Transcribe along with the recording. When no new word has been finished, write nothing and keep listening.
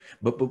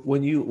But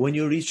when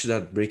you reach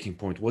that breaking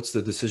point, what's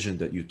the decision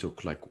that you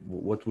took? Like,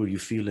 what were you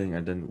feeling,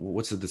 and then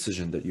what's the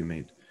decision that you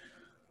made?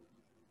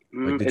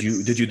 Like, did you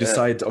It's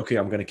decide, okay,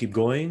 I'm gonna keep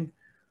going,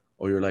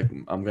 or you're like,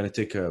 I'm gonna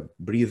take a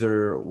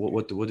breather?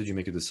 What did you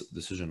make a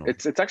decision on?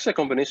 it's actually a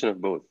combination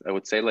of both. I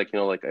would say, like,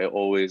 like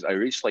I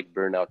reached like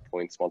burnout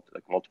points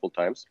multiple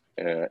times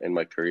in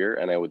my career,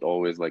 and I would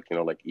always, like,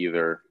 like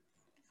either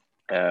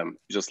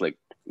just like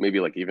maybe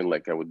like even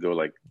like I would go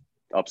like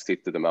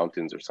upstate to the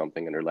mountains or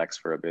something and relax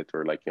for a bit,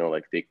 or like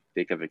like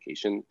take a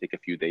vacation, take a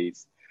few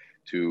days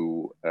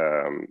to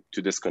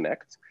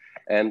disconnect.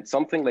 And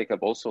something like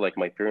I've also, like,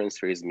 my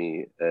parents raised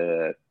me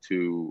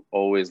to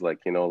always, like,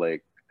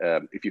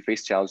 if you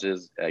face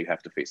challenges, you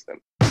have to face them.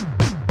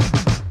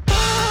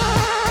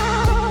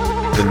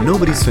 The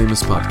Nobody's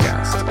Famous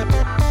podcast.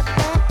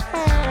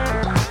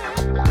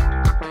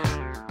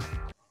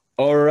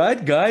 All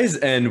right, guys,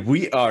 and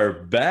we are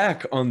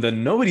back on the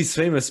Nobody's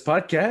Famous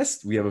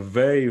podcast. We have a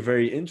very,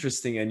 very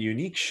interesting and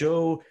unique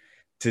show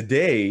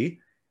today.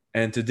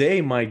 And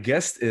today, my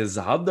guest is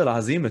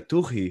Abdelazim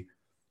Touhi.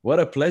 What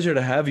a pleasure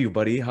to have you,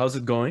 buddy. How's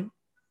it going?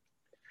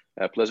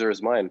 Pleasure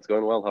is mine. It's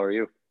going well. How are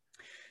you?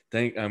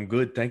 I'm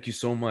good. Thank you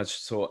so much.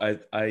 So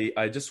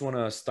I just want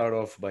to start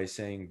off by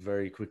saying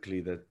very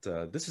quickly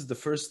that this is the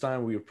first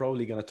time we're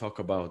probably going to talk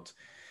about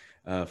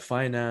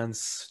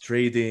finance,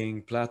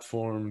 trading,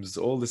 platforms,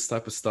 all this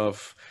type of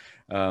stuff.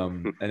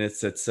 And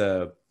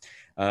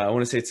I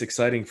want to say it's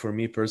exciting for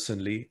me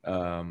personally.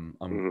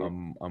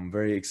 Mm-hmm. I'm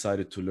very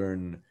excited to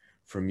learn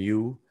from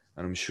you,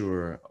 and I'm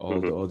sure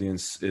all the Mm-hmm.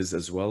 audience is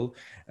as well.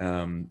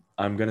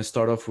 I'm going to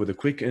start off with a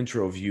quick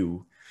intro of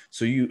you.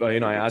 So I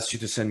Mm-hmm. asked you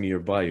to send me your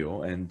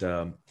bio, and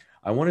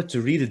I wanted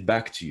to read it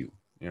back to you.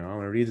 I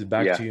want to read it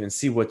back Yeah. to you and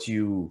see what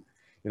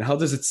how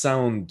does it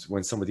sound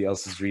when somebody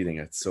else is reading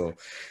it. So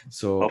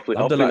Hopefully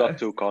not Abdullah,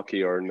 too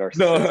cocky or no,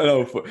 narcissistic.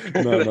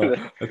 no, no.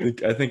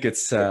 I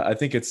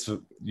think it's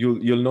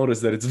you'll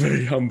notice that it's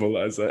very humble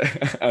as I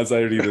as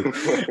I read it.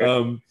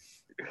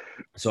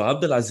 So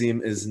Abdul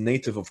Azim is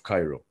native of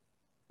Cairo.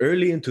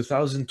 Early in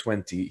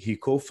 2020, he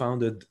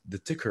co-founded the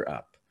Ticker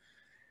app,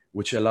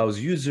 which allows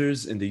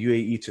users in the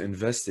UAE to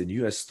invest in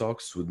US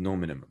stocks with no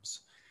minimums.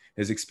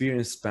 His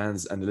experience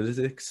spans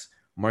analytics,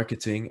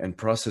 marketing, and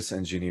process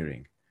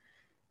engineering.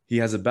 He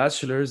has a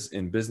bachelor's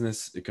in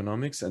business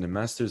economics and a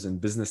master's in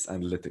business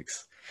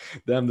analytics.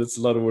 Damn, that's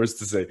a lot of words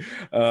to say.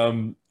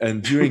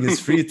 And during his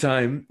free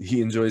time,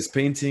 he enjoys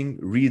painting,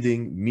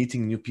 reading,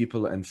 meeting new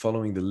people, and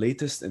following the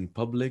latest in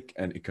public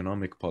and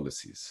economic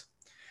policies.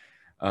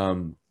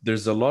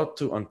 There's a lot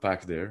to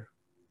unpack there,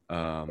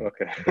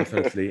 Okay.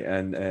 definitely,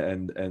 and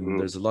Mm-hmm.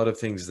 there's a lot of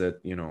things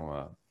that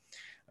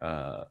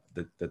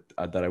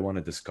that I want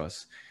to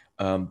discuss.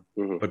 Um,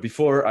 Mm-hmm. but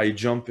before I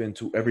jump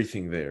into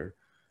everything there,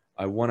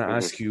 I want to Mm-hmm.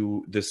 ask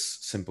you this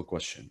simple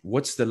question: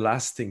 what's the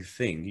lasting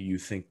thing you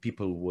think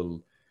people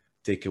will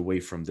take away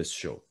from this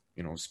show?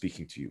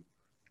 Speaking to you.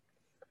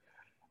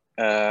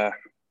 Uh,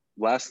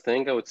 Last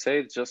thing I would say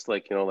is just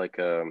like,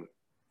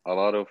 a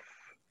lot of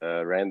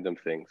random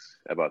things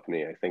about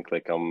me. I think,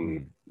 like,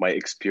 Mm, my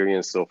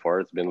experience so far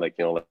has been like,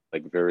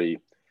 like very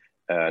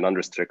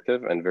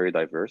non-restrictive and very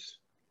diverse.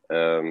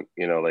 I'm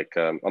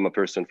a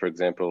person, for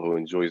example, who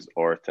enjoys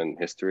art and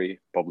history,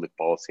 public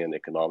policy and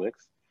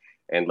economics.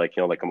 And, like,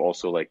 like I'm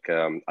also like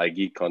I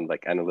geek on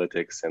like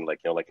analytics and, like,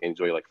 like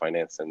enjoy like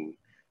finance and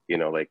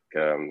like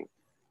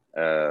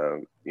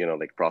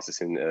like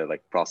processing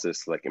like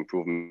process like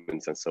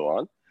improvements and so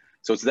on.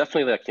 So it's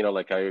definitely like,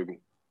 like I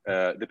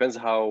depends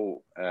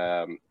how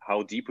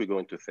deep we go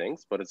into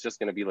things, but it's just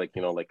going to be like,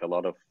 like a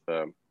lot of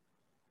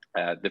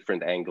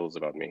different angles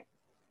about me.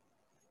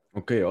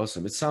 okay,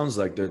 awesome. It sounds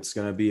like Hmm. that's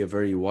gonna be a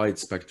very wide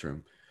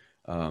spectrum,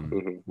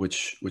 Hmm.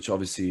 which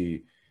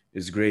obviously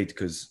is great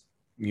because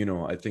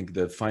I think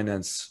the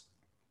finance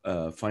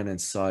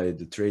side,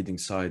 the trading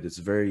side, is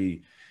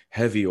very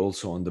heavy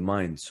also on the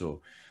mind.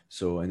 So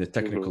and the Hmm.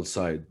 technical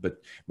side,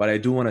 but I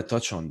do want to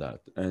touch on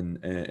that.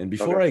 And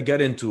before Okay. I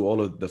get into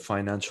all of the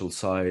financial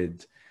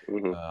side,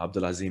 Hmm.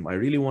 Abdulazim, I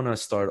really want to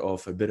start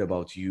off a bit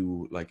about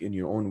you, like in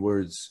your own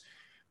words,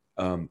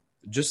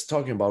 just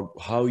talking about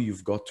how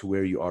you've got to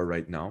where you are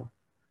right now,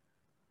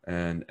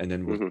 and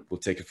then we'll Hmm. we'll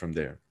take it from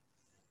there.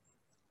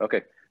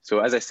 Okay. So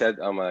as I said,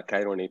 I'm a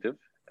Cairo native.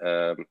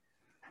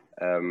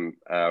 Um,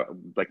 uh,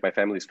 like my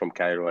family's from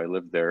Cairo. I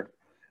lived there.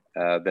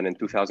 Then in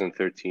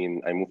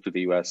 2013, I moved to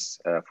the US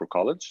for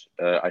college.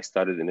 I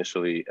studied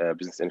initially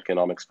business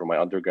economics for my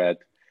undergrad.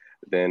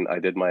 Then I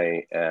did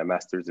my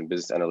master's in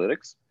business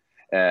analytics.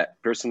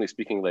 Personally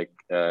speaking, like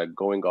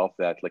going off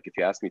that, like if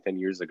you asked me 10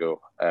 years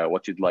ago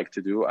what you'd like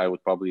to do, I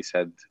would probably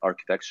said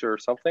architecture or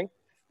something.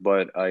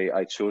 But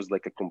I chose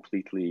like a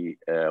completely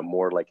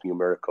more like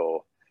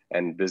numerical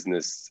and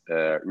business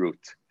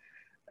route.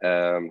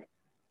 Um,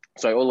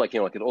 so I all like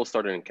like it all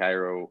started in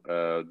Cairo.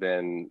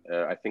 Then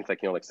I think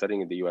like like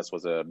studying in the US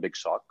was a big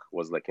shock.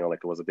 Was like like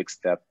it was a big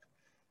step.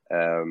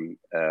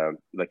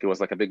 Like it was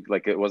like a big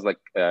like it was like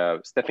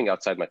stepping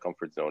outside my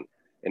comfort zone.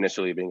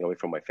 Initially, being away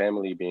from my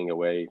family, being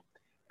away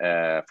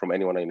from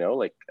anyone I know.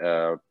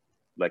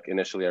 Like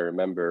initially, I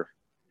remember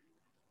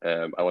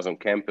I was on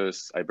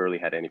campus. I barely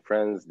had any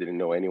friends, didn't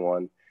know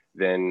anyone.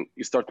 Then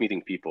you start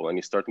meeting people, and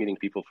you start meeting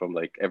people from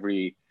like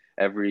every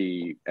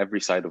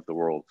side of the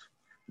world.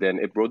 Then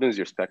it broadens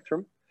your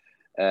spectrum.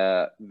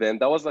 Then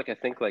that was like, I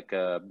think, like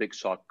a big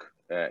shock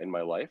in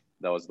my life.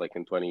 That was like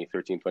in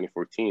 2013,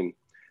 2014.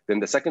 Then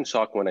the second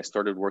shock when I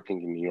started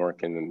working in New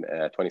York in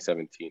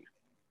 2017.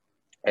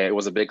 It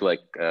was a big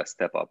like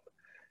step up.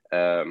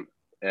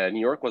 New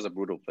York was a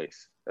brutal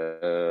place.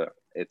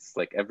 It's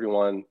like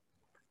everyone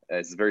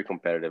is very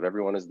competitive.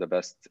 Everyone is the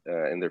best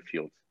in their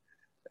field.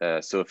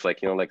 So if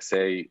like, like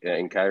say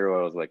in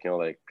Cairo, I was like,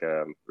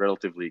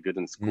 relatively good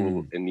in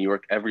school. In New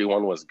York,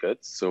 everyone was good.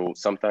 So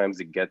sometimes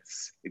it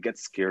gets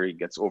scary, it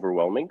gets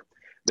overwhelming.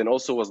 Then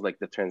also was like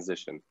the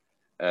transition.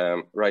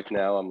 Right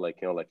now I'm like,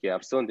 yeah,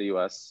 I'm still in the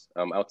US.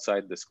 I'm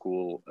outside the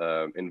school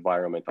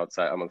environment,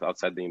 I'm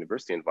outside the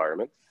university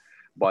environment,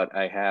 but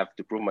I have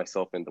to prove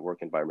myself in the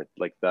work environment.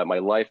 Like that, my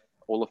life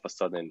all of a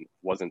sudden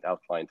wasn't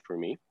outlined for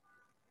me.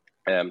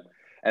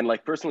 And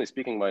like personally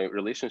speaking, my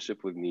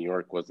relationship with New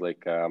York was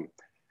like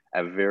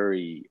a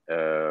very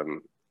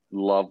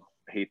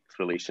love-hate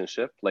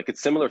relationship. Like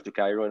it's similar to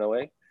Cairo in a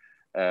way.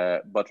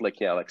 But like,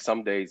 yeah, like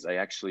some days I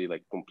actually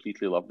like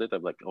completely loved it.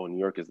 I'm like, oh, New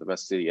York is the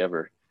best city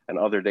ever. And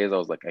other days I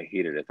was like, I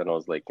hated it. And I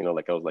was like,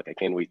 I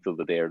can't wait till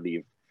the day I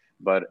leave.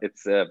 But it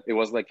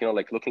was like,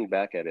 like looking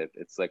back at it,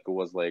 it's like, it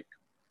was like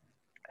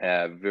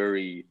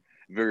very,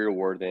 very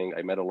rewarding.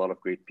 I met a lot of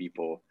great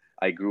people.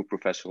 I grew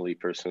professionally,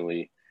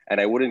 personally. And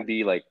I wouldn't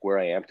be like where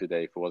I am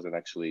today if it wasn't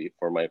actually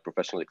for my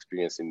professional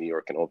experience in New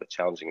York and all the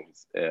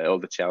challenges I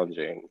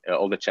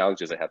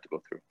had to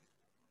go through.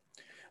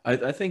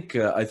 I think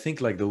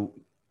like the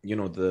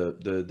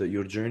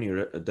your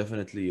journey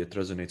definitely it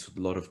resonates with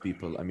a lot of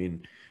people. I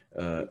mean,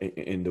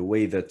 in the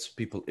way that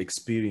people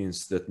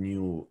experience that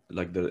new,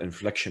 like the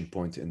inflection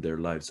point in their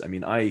lives. I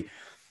mean, I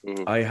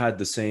had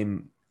the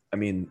same. I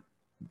mean,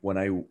 when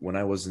I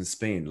was in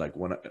Spain, like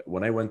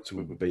when I went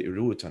to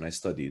Beirut and I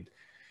studied,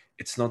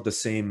 it's not the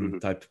same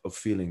type of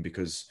feeling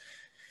because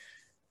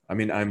I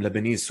mean, I'm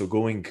Lebanese, so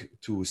going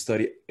to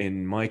study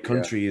in my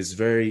country is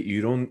very,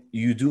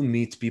 you do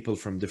meet people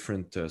from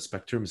different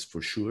spectrums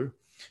for sure,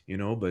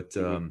 but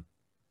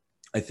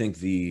I think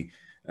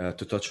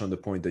to touch on the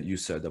point that you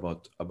said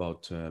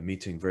about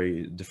meeting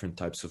very different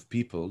types of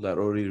people, that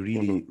already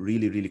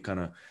really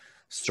kind of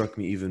struck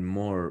me even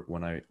more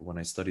when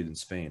I studied in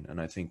Spain. And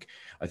I think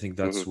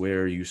that's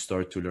where you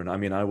start to learn. I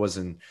mean, I was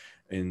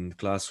in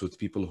class with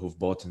people who've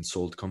bought and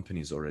sold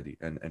companies already.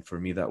 And for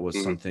me, that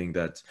was something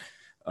that,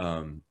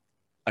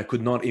 I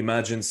could not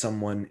imagine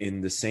someone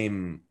in the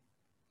same,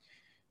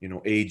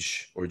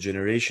 age or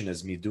generation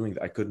as me doing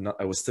that.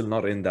 I was still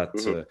not in that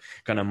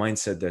kind of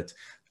mindset that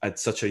at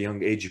such a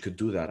young age you could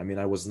do that. I mean,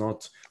 I was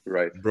not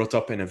brought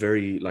up in a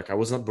very, like, I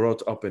was not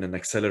brought up in an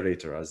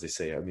accelerator, as they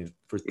say. I mean,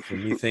 for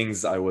me,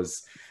 things, I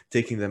was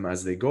taking them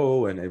as they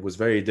go, and it was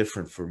very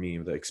different for me,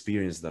 the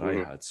experience that I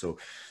had. So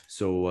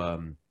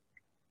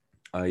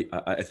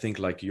I think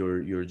like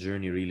your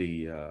journey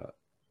really,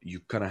 you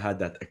kind of had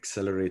that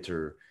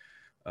accelerator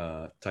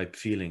type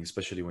feeling,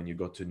 especially when you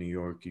got to New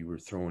York. You were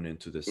thrown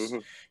into this,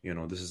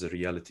 this is a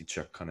reality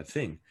check kind of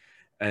thing.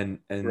 And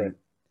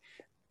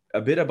a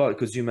bit about,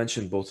 because you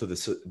mentioned both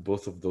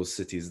of those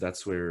cities,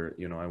 that's where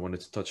I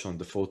wanted to touch on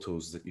the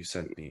photos that you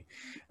sent me,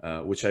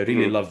 which I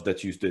really love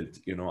that you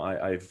did.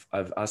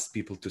 I've asked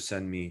people to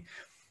send me,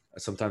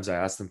 sometimes I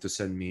ask them to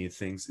send me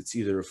things. It's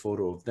either a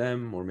photo of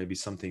them or maybe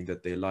something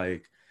that they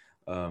like.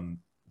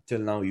 Till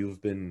now,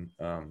 you've been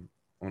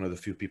one of the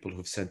few people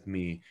who've sent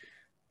me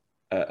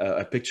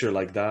a picture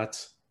like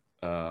that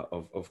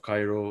of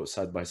Cairo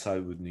side by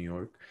side with New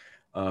York.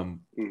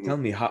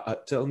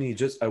 Tell me,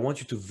 just, I want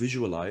you to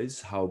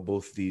visualize how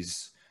both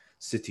these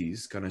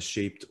cities kind of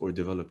shaped or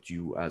developed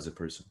you as a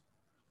person.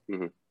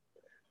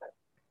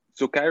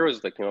 So Cairo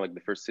is like, like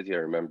the first city I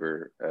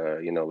remember,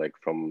 like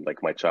from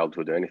like my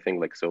childhood or anything.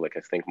 Like, so like,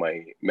 I think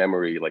my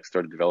memory like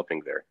started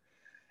developing there.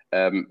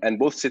 And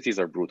both cities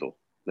are brutal.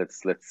 Let's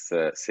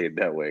say it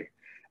that way.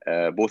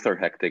 Both are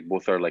hectic.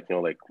 Both are like,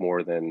 like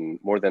more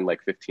than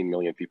like 15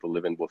 million people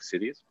live in both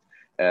cities.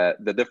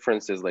 The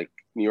difference is like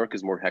New York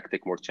is more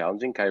hectic, more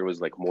challenging. Cairo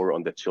is like more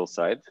on the chill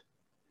side.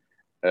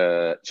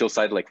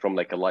 Like from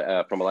like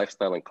from a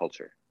lifestyle and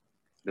culture.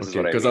 This is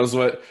what I mean.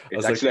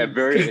 It's actually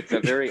it's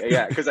a very,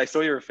 yeah, because I saw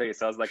your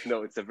face. I was like,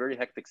 no, it's a very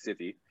hectic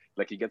city.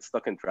 Like you get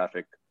stuck in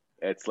traffic.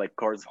 It's like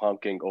cars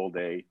honking all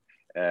day.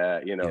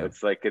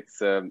 It's like,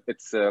 it's a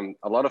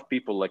lot of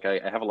people, like I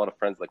have a lot of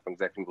friends, like from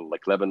example,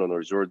 like Lebanon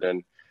or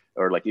Jordan,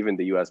 or like even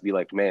the US, be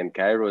like, man,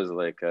 Cairo is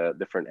like a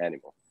different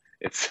animal.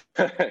 It's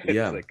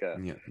like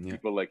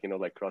people like,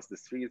 like cross the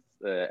streets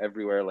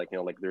everywhere. Like,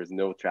 like there's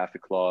no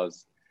traffic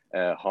laws,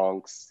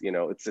 honks,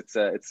 it's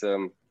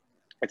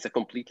a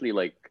completely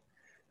like,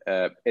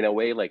 in a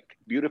way, like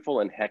beautiful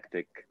and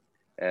hectic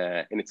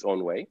in its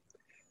own way.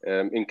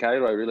 In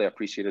Cairo, I really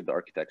appreciated the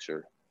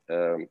architecture.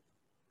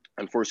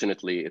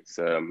 Unfortunately, it's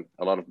a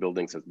lot of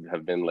buildings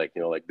have been like,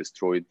 like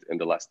destroyed in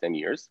the last 10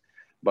 years.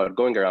 But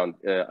going around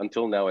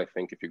until now, I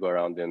think if you go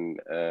around in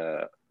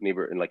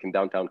in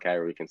downtown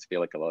Cairo, you can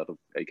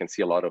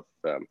see a lot of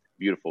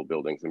beautiful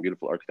buildings and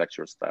beautiful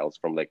architectural styles,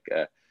 from like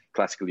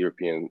classical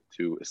European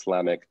to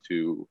Islamic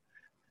to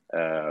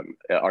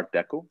Art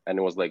Deco, and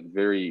it was like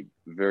very,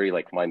 very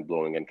like mind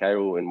blowing. And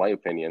Cairo, in my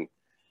opinion,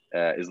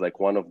 is like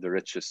one of the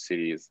richest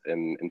cities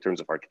in terms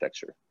of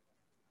architecture.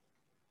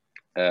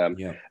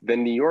 Yeah.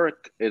 Then New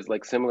York is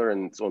like similar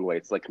in its own way.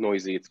 It's like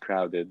noisy, it's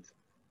crowded,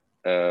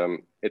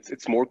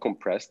 it's more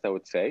compressed, I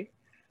would say.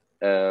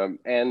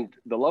 And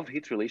the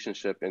love-hate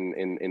relationship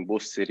in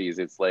both cities,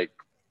 it's like,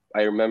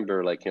 I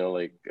remember like,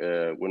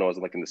 when I was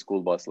like in the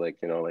school bus, like,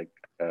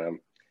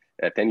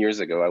 10 years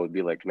ago, I would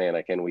be like, man,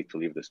 I can't wait to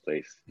leave this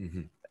place.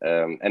 Mm-hmm.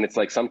 And it's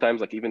like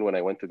sometimes, like even when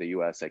I went to the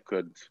US, I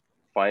could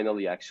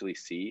finally actually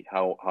see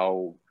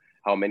how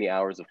many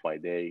hours of my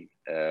day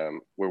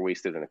were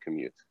wasted in a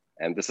commute.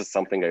 And this is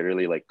something I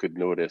really like could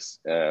notice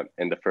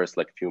in the first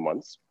like few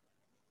months.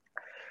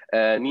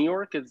 New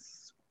York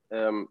is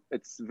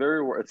it's a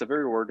very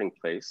rewarding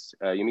place.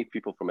 You meet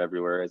people from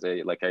everywhere.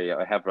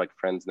 I have like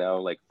friends now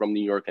like from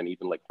New York and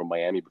even like from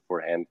Miami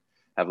beforehand.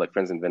 I have like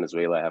friends in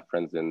Venezuela. I have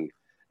friends in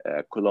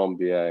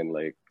Colombia and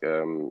like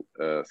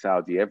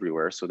Saudi,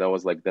 everywhere. So that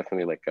was like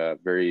definitely like a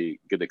very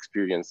good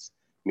experience,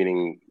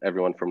 meeting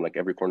everyone from like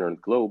every corner of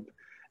the globe.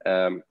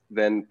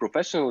 Then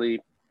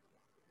professionally,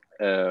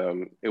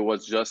 it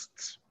was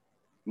just,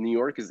 New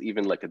York is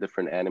even like a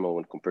different animal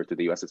when compared to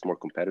the US. It's more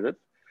competitive.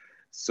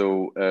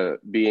 So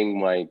being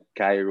my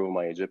Cairo,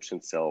 my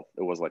Egyptian self,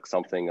 it was like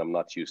something I'm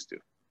not used to.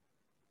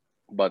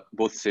 But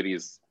both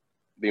cities,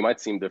 they might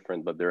seem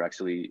different, but they're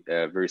actually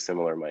very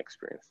similar in my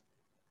experience.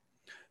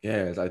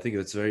 Yeah, I think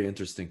it's very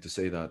interesting to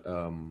say that,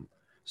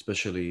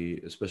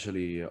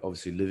 especially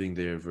obviously living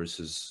there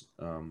versus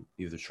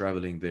either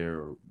traveling there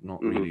or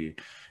not really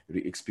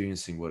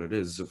experiencing what it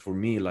is. For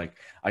me, like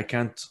I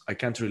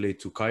can't relate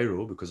to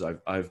Cairo because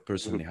I've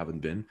personally haven't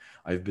been.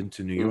 I've been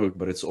to New York,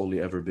 but it's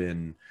only ever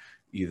been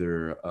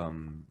either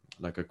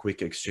like a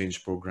quick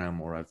exchange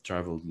program, or I've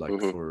traveled like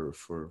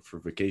for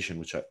vacation,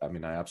 which I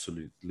mean I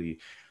absolutely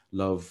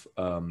love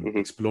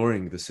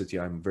exploring the city.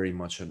 I'm very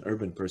much an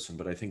urban person,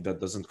 but I think that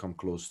doesn't come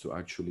close to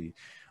actually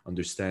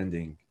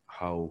understanding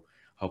how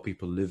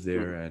people live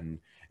there, and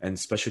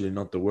especially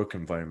not the work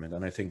environment.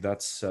 And I think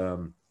that's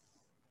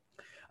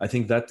I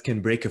think that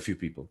can break a few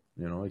people.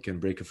 It can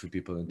break a few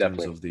people in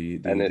terms Definitely.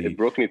 of the It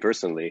broke me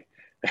personally.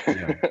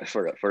 Yeah,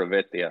 for a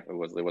bit. Yeah, it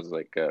was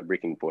like a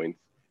breaking point.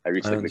 I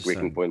reached I like the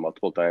breaking understand. point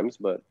multiple times,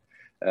 but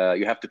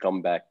you have to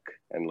come back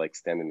and like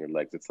stand on your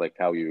legs. It's like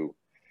how you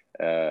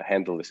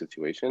handle the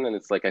situation, and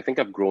it's like I think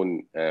I've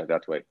grown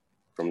that way,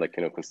 from like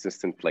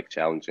consistent like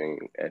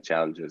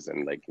challenges,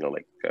 and like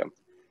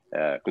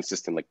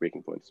consistent like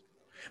breaking points.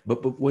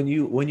 But when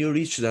you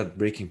reach that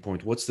breaking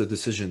point, what's the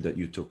decision that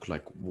you took?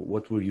 Like,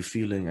 what were you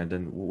feeling, and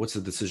then what's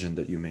the decision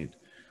that you made?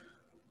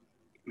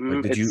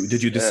 Like, did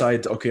It's you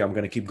decide, okay, I'm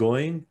gonna keep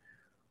going,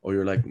 or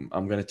you're like,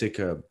 I'm gonna take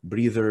a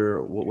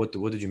breather? What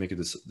did you make a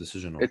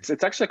decision on?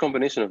 it's actually a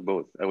combination of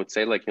both. I would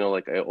say like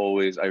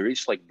I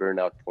reached like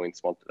burnout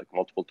points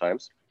multiple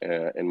times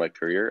in my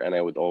career, and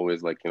I would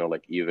always like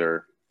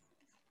either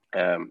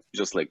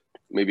just like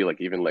maybe like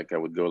even like I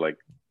would go like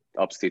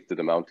upstate to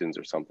the mountains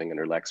or something and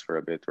relax for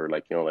a bit, or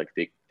like like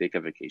take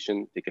a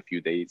vacation, take a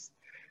few days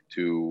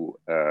to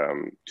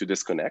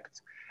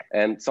disconnect.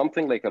 And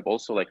something like I've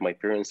also like my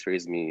parents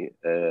raised me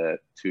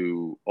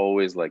to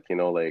always like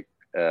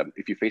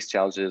if you face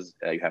challenges,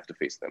 you have to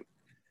face them.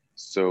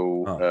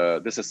 So Oh,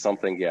 this is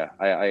something, yeah,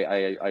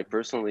 I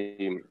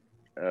personally,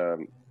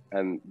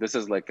 and this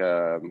is like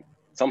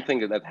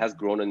something that has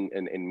grown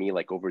in me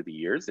like over the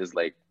years, is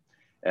like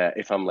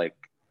if I'm like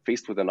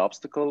faced with an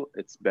obstacle,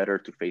 it's better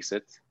to face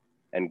it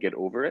and get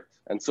over it.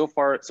 And so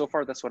far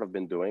that's what I've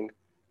been doing.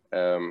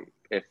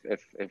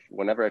 If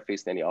whenever I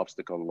faced any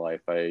obstacle in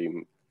life,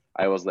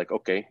 I was like,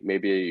 okay,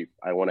 maybe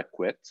I want to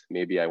quit,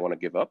 maybe I want to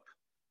give up,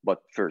 but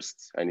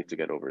first I need to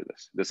get over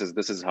this.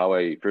 This is how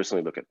I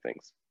personally look at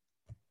things.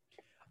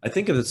 I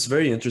think it's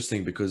very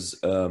interesting because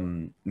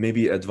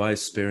maybe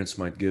advice parents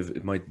might give,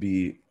 it might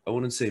be, I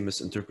wouldn't say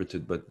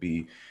misinterpreted, but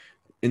be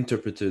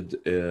interpreted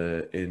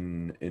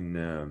in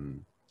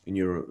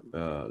your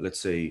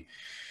let's say,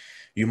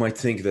 you might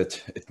think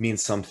that it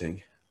means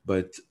something,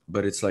 but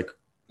it's like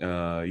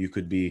you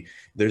could be,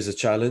 there's a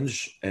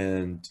challenge,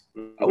 and I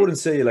Mm-hmm. wouldn't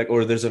say like,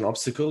 or there's an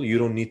obstacle, you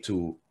don't need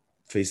to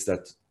face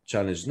that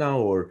challenge now,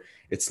 or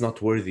it's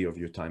not worthy of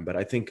your time. But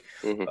I think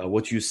Mm-hmm.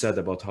 what you said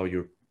about how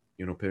your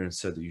parents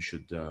said that you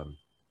should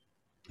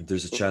if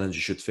there's a challenge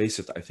you should face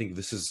it, I think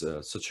this is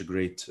such a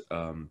great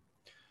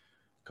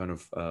kind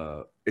of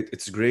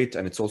it's great,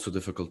 and it's also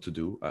difficult to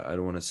do. I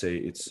don't want to say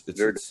Very it's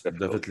difficult,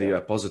 definitely yeah.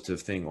 a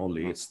positive thing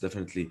only. Mm-hmm. It's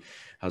definitely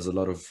has a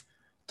lot of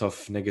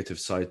tough negative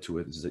side to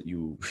it, is that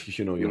you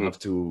you Mm-hmm. have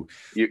to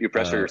You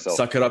pressure yourself.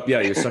 suck it up.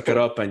 Yeah, you suck it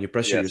up and you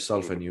pressure Yes.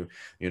 yourself, Mm-hmm.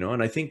 and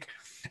and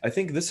I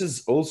think this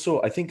is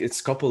also, I think it's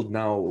coupled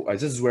now,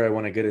 this is where I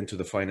want to get into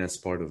the finance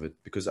part of it,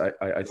 because I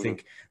Mm-hmm.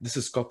 think this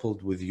is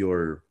coupled with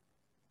your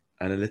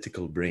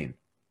analytical brain,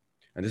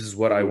 and this is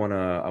what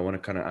Mm-hmm. I want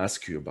to kind of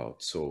ask you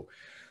about. So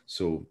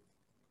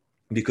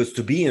because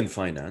to be in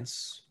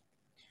finance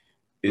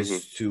Mm-hmm.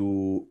 is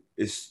to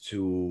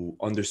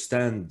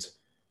understand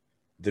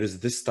there is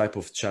this type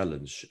of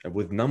challenge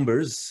with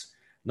numbers.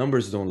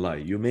 Numbers don't lie.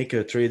 You make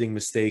a trading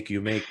mistake,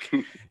 you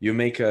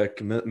make a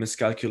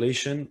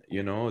miscalculation,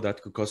 you know,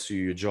 that could cost you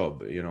your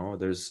job. You know,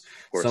 there's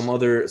Of course.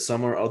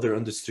 some are other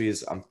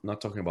industries. I'm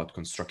not talking about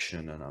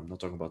construction, and I'm not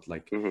talking about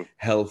like Mm-hmm.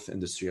 health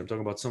industry. I'm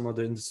talking about some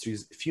other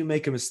industries. If you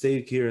make a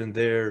mistake here and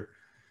there,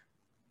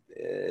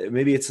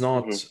 maybe it's Mm-hmm.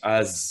 not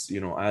as, you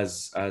know,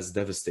 as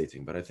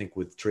devastating. But I think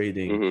with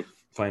trading, Mm-hmm.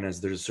 finance,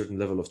 there's a certain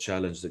level of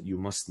challenge that you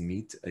must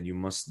meet, and you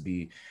must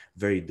be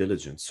very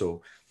diligent.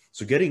 So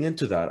getting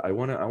into that, I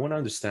want to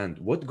understand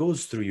what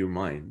goes through your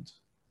mind.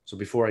 So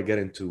before I get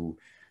into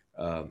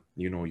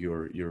you know,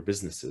 your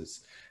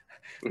businesses,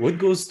 what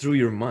goes through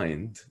your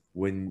mind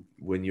when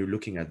you're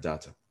looking at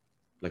data,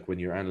 like when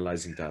you're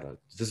analyzing data?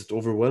 Does it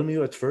overwhelm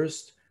you at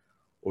first,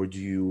 or do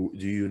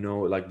you know,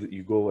 like,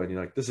 you go and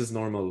you're like, this is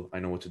normal, I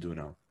know what to do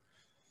now?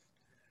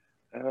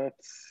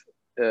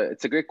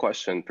 It's a great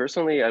question.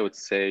 Personally, I would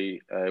say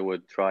I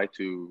would try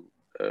to.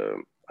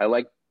 I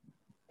like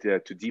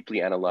to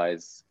deeply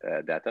analyze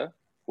data,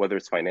 whether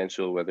it's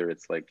financial, whether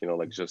it's like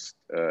like just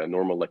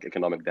normal like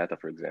economic data,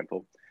 for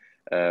example.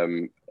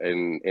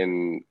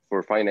 In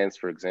for finance,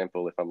 for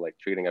example, if I'm like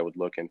trading, I would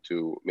look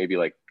into maybe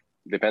like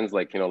depends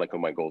like like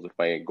on my goals. If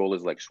my goal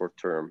is like short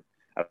term,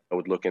 I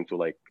would look into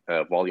like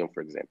volume,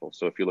 for example.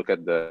 So if you look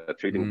at the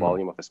trading Mm,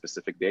 volume of a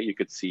specific day, you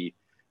could see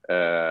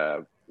uh,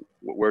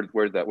 where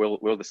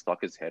the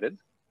stock is headed.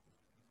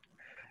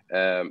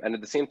 And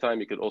at the same time,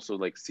 you could also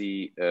like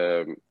see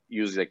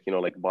use like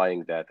like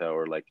buying data,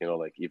 or like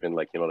like even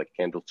like like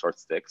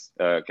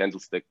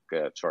candlestick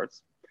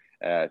charts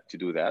to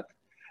do that.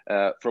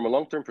 From a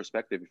long-term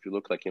perspective, if you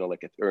look like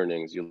like at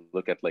earnings, you look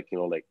at like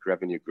like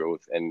revenue growth,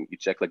 and you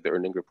check like the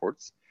earning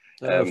reports.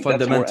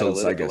 That's more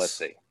fundamentals, I analytical, let's guess.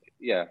 say.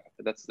 Yeah,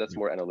 that's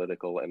more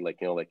analytical, and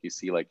like like you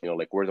see like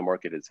like where the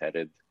market is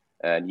headed,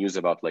 and news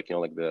about like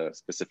like the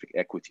specific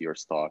equity or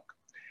stock,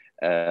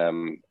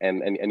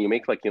 and you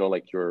make like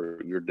like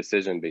your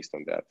decision based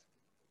on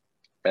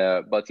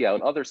that. But yeah,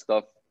 on other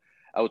stuff,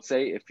 I would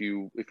say if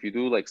you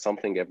do like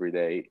something every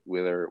day,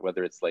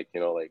 whether it's like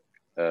like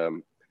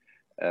um,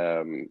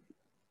 um,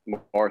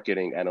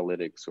 marketing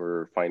analytics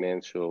or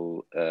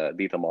financial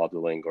data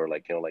modeling, or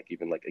like like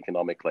even like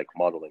economic like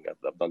modeling.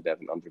 I've done that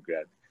in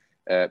undergrad.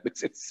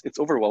 It's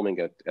overwhelming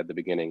at the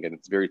beginning, and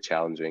it's very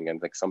challenging,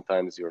 and like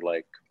sometimes you're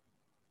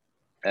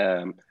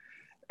um,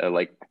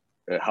 like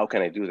how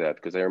can I do that?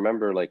 Because I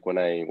remember like when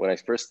I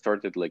first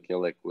started like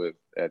like with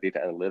data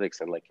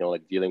analytics, and like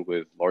like dealing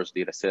with large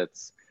data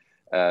sets,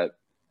 uh,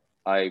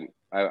 I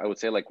would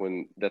say like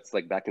when that's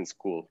like back in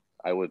school,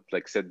 I would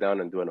like sit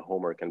down and do an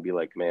homework and be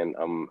like, man,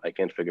 I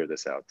can't figure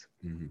this out.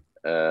 Mhm.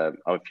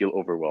 I feel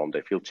overwhelmed.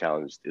 I feel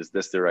challenged. Is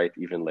this the right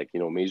even like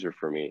measure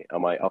for me?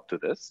 Am I up to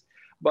this?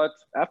 But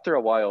after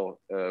a while,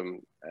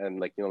 and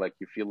like like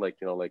you feel like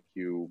like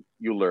you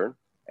learn,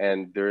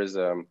 and there is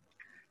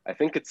I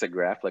think it's a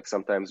graph. Like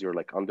sometimes you're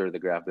like under the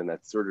graph, then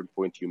at a certain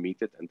point you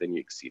meet it, and then you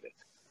exceed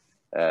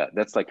it.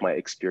 That's like my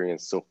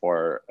experience so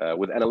far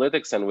with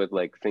analytics and with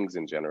like things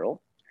in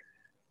general.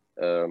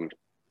 Um,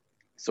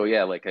 so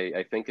yeah, like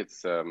I think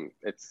it's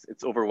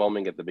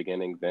overwhelming at the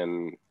beginning.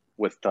 Then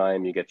with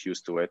time you get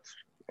used to it,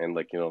 and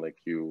like like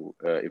you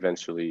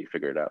eventually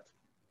figure it out.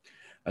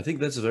 I think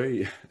that's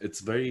very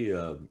it's very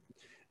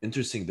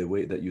interesting the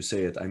way that you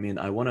say it. I mean,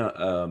 I want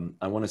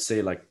to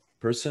say, like,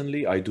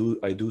 personally, I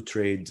do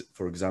trade,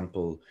 for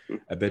example,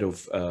 a bit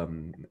of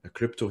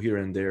crypto here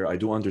and there. I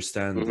do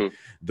understand Mm-hmm,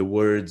 the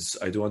words.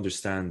 I do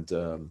understand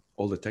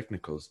all the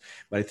technicals.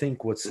 But I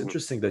think what's mm-hmm,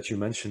 interesting that you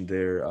mentioned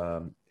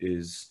there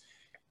is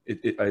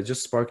I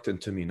just sparked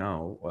into me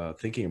now,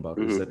 thinking about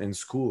it, is mm-hmm, that in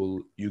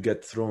school you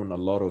get thrown a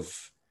lot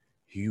of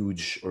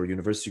huge, or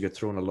university you get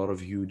thrown a lot of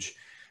huge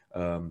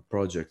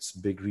projects,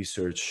 big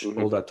research, mm-hmm,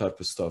 all that type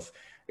of stuff.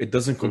 It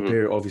doesn't mm-hmm,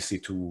 compare obviously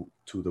to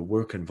the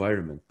work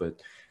environment,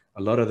 but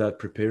a lot of that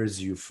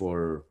prepares you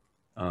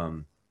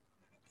um,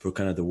 for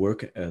kind of the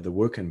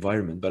work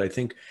environment. But I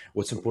think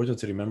what's important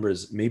to remember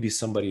is maybe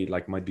somebody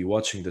like might be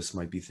watching this,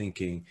 might be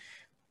thinking,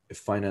 if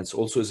finance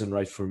also isn't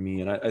right for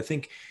me. And I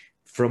think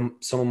from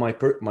some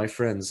of my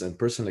friends and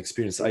personal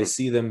experience, I mm-hmm,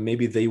 see them,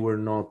 maybe they were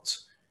not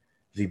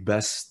the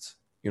best,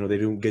 they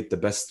didn't get the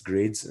best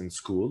grades in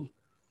school,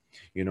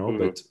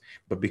 mm-hmm,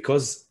 but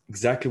because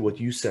exactly what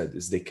you said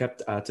is they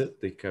kept at it,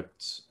 they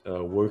kept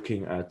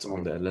working at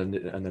on mm-hmm, the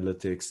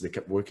analytics, they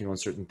kept working on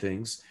certain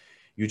things.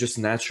 You just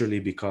naturally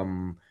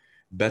become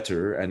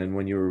better, and then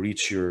when you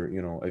reach your,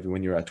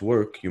 when you're at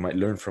work, you might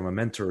learn from a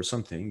mentor or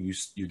something,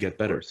 you get of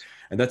better. course.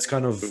 And that's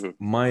kind of Mm-hmm,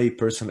 my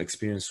personal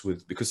experience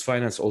with, because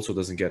finance also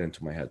doesn't get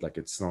into my head, like,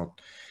 it's not.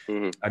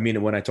 mm-hmm, I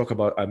mean, when I talk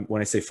about,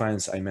 when I say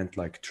finance, I meant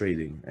like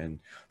trading and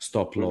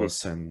stop mm-hmm.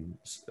 loss and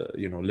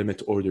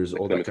limit orders,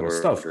 all Like that limit kind of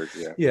stuff. orders,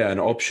 yeah. Yeah, and Mm-hmm,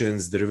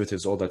 options,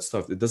 derivatives, all that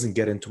stuff. It doesn't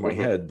get into my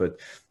mm-hmm, head, but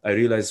I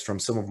realized from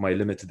some of my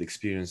limited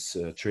experience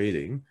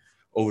trading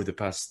over the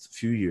past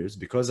few years,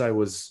 because I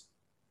was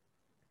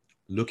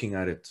looking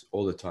at it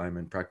all the time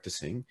and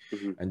practicing,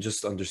 Mm-hmm. and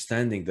just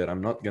understanding that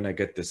I'm not gonna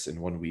get this in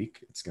 1 week.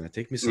 It's gonna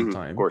take me some Mm-hmm. Of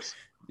time. course.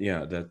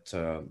 Yeah,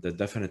 that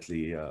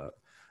definitely.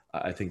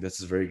 I think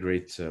that's a very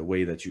great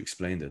way that you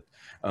explained it.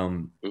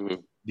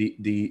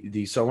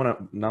 Mm-hmm. So I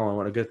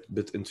want to get a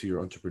bit into your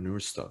entrepreneur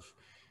stuff.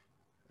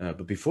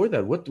 But before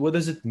that, what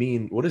does it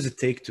mean? What does it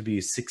take to be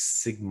a Six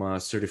Sigma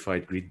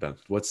certified green belt?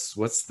 What's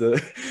the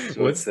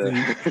So what's it's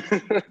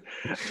the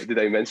did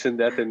I mention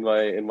that in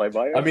my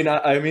bio?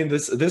 I mean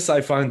this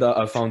I found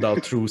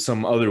out through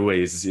some other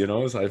ways, you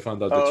know. So I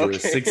found out that Oh, you're a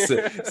okay. Six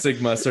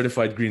Sigma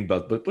certified green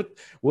belt. But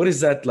what is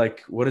that like?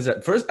 What is that?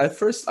 At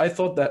first I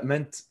thought that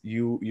meant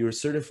you're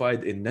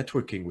certified in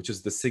networking, which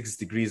is the 6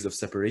 degrees of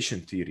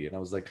separation theory, and I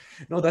was like,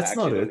 no, I that's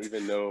not actually don't it.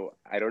 even know.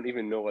 I don't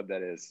even know what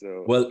that is.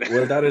 So Well,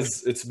 that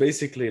is, it's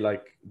basically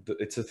like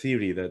it's a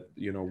theory that,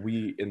 you know,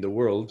 we in the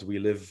world we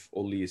live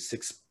only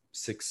six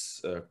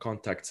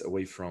contacts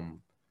away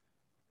from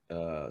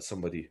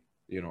somebody,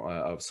 you know,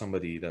 of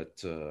somebody that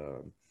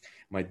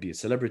might be a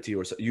celebrity,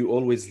 or you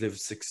always live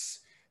six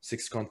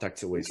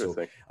contacts away. So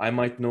interesting. I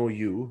might know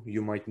you,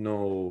 you might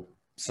know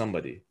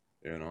somebody,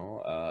 you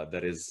know,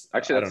 that is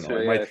Actually, I don't that's know.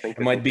 true. Yeah, It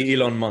I might think you're be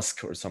Elon true.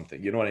 Musk or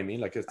something. You know what I mean?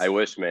 Like I it's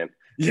wish, man.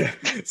 yeah.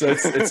 So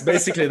it's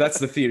basically, that's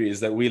the theory, is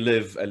that we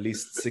live at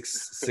least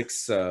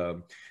six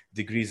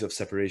degrees of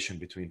separation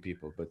between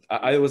people. But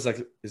I was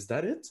like, is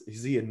that it?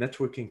 Is he a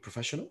networking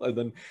professional? And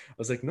then I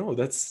was like, no,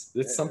 that's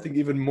something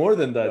even more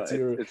than No, that.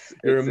 You're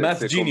a it's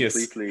math a genius.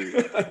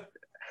 completely.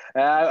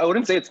 I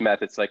wouldn't say it's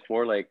math. It's like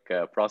more like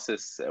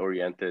process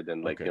oriented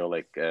and like Okay.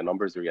 like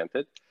numbers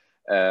oriented.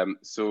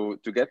 So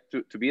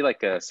to be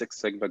like a Six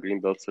Sigma Green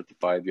Belt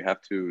certified, you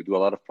have to do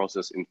a lot of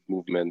process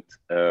improvement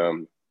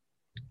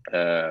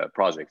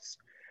projects.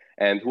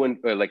 And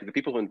like the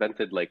people who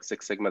invented like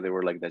Six Sigma, they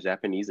were like the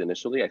Japanese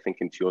initially, I think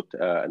in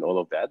Toyota and all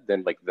of that.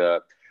 Then like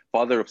the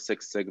father of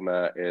Six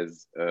Sigma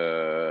is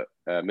Mr.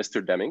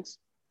 Demings,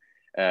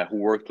 who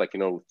worked like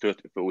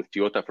with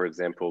Toyota, for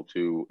example,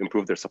 to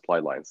improve their supply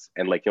lines.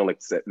 And like in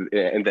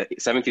the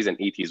 70s and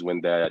 80s,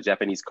 when the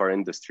Japanese car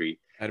industry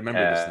I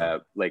remember this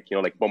now.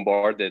 like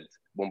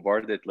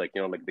bombarded like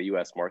like the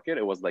US market,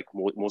 it was like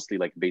mostly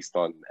like based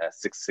on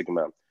Six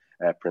Sigma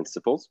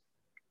principles.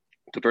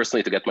 To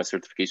get my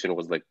certification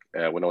was like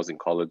when I was in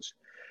college.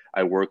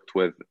 I worked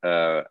with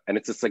and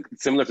it's just like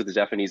similar to the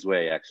Japanese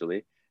way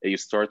actually. You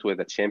start with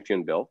a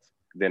champion belt,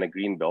 then a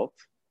green belt,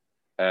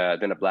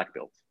 then a black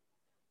belt.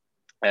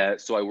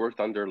 So I worked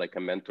under like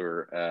a mentor.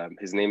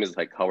 His name is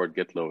like Howard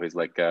Gitlow. He's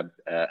like a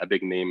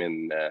big name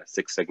in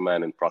Six Sigma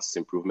and in process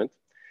improvement.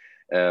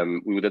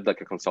 We did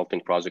like a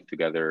consulting project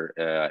together.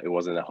 It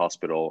was in a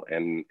hospital,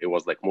 and it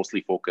was like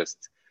mostly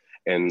focused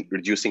in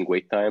reducing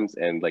wait times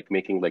and like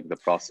making like the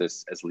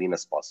process as lean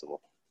as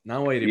possible.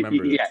 Now I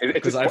remember Yeah, it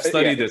because I've yeah,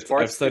 studied it's it. I've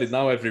parts. studied.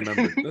 Now I've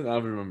remembered. Now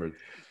I've remembered.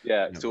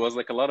 Yeah, Yeah. so it was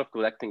like a lot of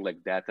collecting like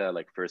data,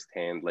 like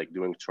firsthand, like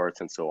doing charts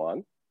and so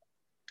on.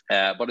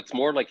 But it's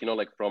more like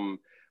like from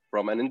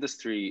an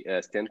industry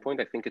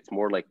standpoint, I think it's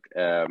more like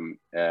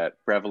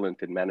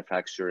prevalent in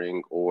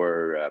manufacturing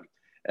or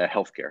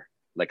healthcare.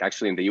 Like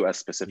actually in the US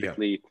Yeah.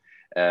 specifically,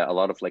 a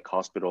lot of like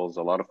hospitals,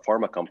 a lot of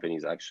pharma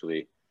companies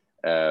actually,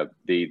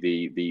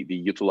 they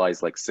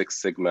utilize like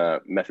Six Sigma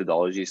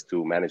methodologies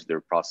to manage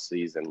their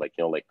processes and like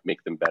like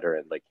make them better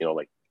and like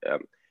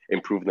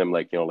improve them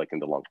like like in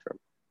the long term.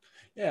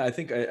 Yeah, I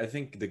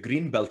think the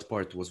green belt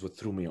part was what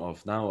threw me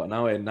off. Now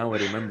I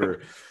remember,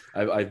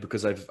 I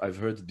because I've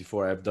heard it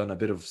before. I've done a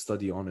bit of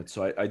study on it,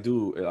 so I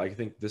do. I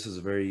think this is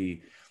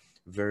very,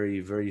 very,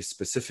 very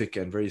specific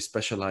and very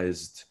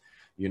specialized,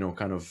 you know,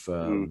 kind of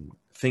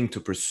thing to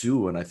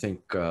pursue. And I think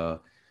the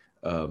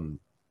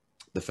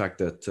fact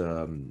that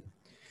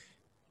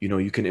you know,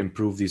 you can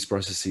improve these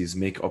processes,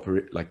 make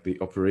the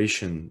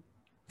operation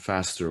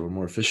faster or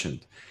more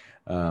efficient.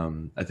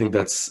 I think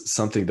that's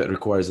something that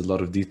requires a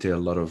lot of detail,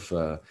 a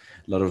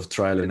lot of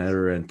trial and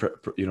error, and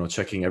you know,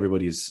 checking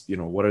everybody's, you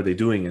know, what are they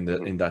doing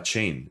in that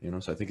chain, you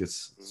know. So I think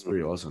it's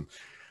very awesome.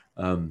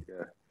 Yeah.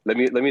 Let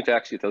me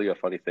actually tell you a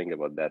funny thing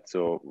about that.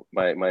 So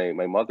my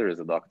mother is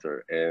a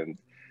doctor, and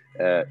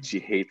she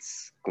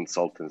hates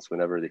consultants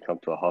whenever they come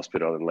to a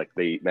hospital and like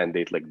they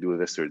mandate like do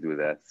this or do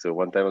that. So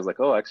one time I was like,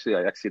 oh, actually,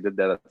 I actually did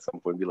that at some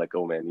point. Be like,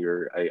 oh man,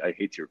 I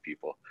hate your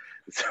people.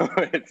 So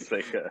it's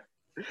like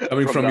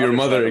coming from from the your other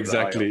side mother, of the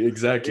aisle.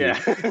 exactly,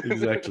 Yeah.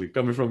 exactly,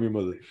 coming from your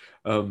mother.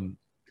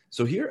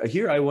 So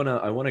here I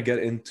wanna get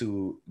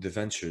into the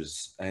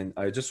ventures, and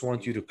I just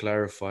want you to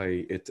clarify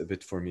it a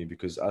bit for me,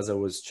 because as I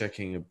was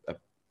checking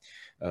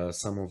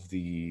some of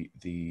the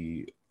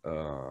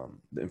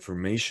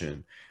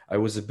information, I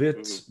was a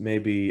bit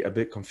maybe a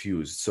bit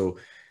confused. So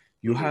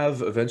you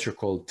have a venture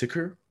called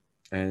Ticker,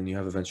 and you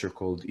have a venture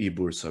called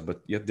eBursa,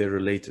 but yet they're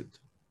related,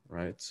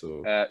 right?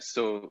 So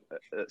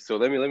So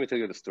let me tell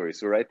you the story.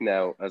 So right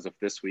now, as of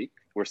this week,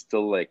 we're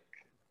still like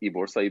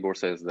eBorsa.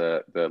 eBorsa is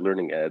the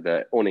learning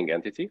the owning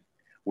entity.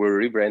 We're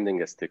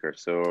rebranding as Ticker.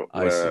 So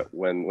I see.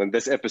 when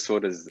this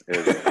episode is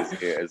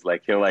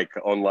like like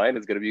online,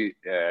 it's gonna be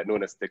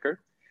known as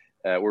Ticker.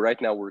 We're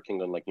right now working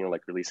on like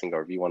like releasing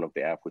our V1 of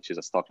the app, which is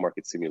a stock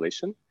market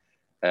simulation.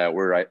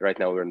 We're right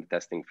now we're in the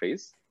testing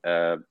phase.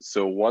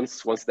 So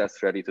once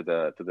that's ready to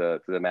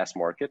the mass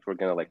market, we're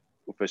gonna like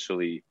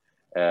officially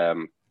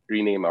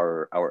rename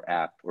our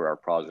app or our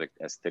project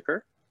as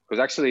Ticker.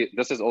 Because actually,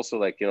 this is also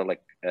like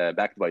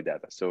backed by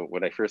data. So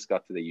when I first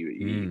got to the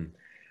UAE,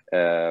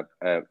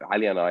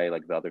 Ali and I,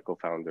 like the other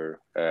co-founder,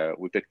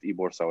 we picked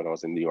eBorsa when I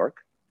was in New York.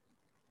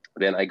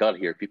 Then I got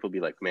here, people be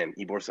like, man,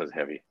 eBorsa is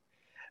heavy.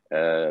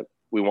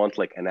 We want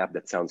like an app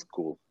that sounds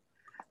cool.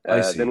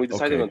 Then we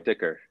decided on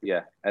Ticker,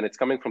 and it's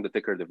coming from the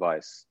Ticker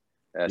device.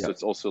 So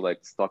it's also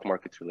like stock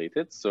market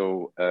related.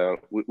 So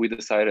we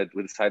decided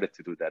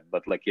to do that.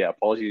 But like,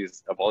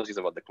 apologies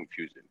about the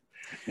confusion.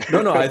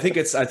 No, I think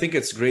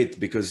it's great,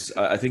 because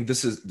I think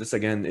this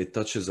again, it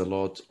touches a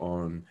lot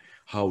on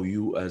how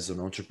you as an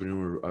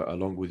entrepreneur,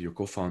 along with your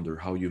co-founder,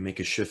 how you make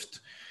a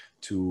shift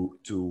to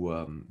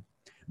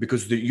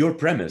because your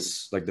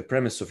premise, like the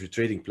premise of your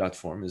trading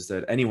platform, is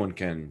that anyone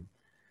can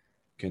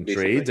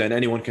trade, and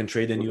anyone can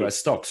trade in US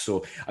stocks.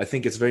 So I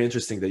think it's very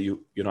interesting that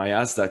you know, I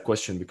asked that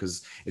question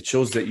because it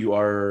shows that you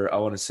are, I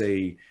want to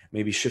say,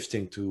 maybe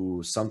shifting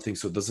to something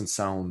so it doesn't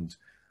sound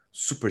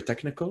super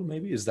technical.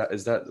 Maybe is that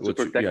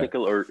super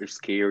technical or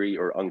scary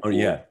or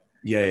uncool?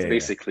 It's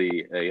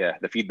basically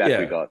the feedback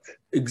we got.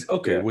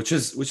 Which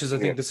is I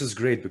think this is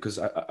great, because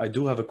I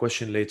do have a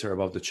question later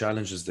about the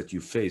challenges that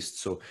you faced.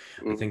 So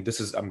I think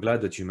I'm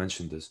glad that you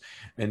mentioned this.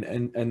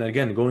 And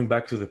again, going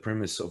back to the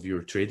premise of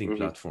your trading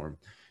platform,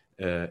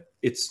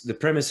 it's the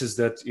premise is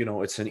that, you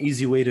know, it's an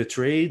easy way to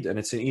trade, and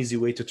it's an easy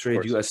way to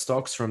trade US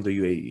stocks from the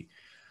UAE.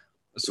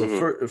 So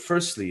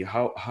firstly,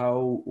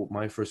 how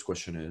my first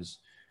question is,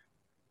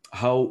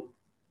 how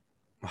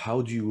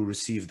do you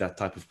receive that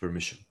type of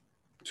permission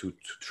to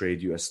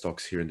trade US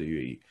stocks here in the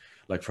UAE?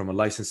 Like from a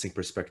licensing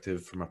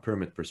perspective, from a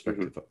permit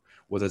perspective,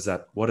 what does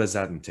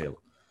that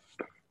entail?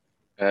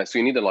 So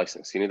you need a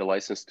license. You need a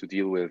license to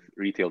deal with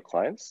retail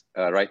clients.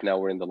 Right now,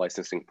 we're in the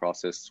licensing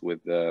process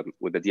with the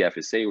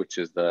DFSA, which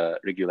is the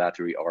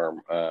regulatory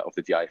arm of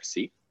the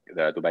DIFC,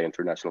 the Dubai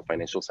International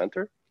Financial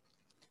Center,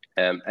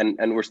 and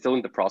we're still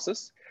in the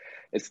process.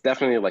 It's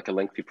definitely like a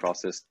lengthy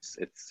process.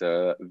 It's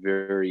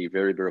very,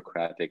 very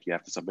bureaucratic. You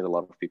have to submit a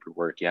lot of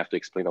paperwork. You have to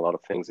explain a lot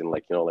of things in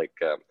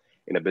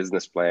in a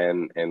business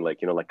plan, and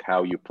like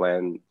how you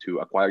plan to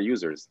acquire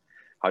users,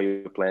 how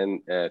you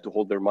plan to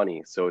hold their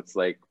money. So it's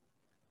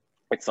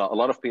a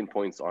lot of pain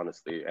points,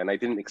 honestly, and I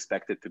didn't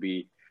expect it to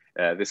be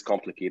this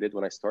complicated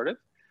when I started.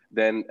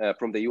 Then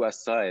from the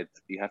US side,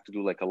 you have to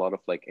do like a lot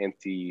of like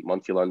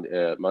anti-money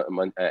laundering,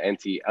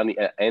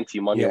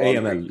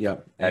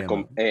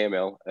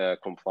 AML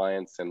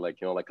compliance, and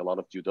like a lot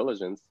of due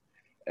diligence,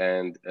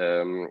 and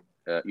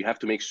you have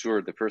to make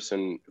sure the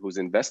person who's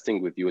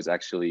investing with you is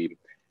actually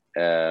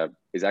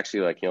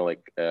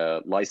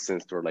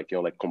licensed or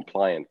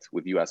compliant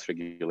with US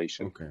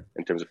regulation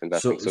in terms of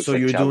investing. So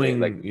you're doing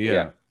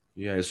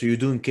so you're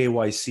doing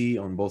KYC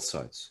on both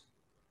sides.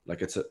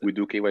 Like we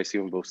do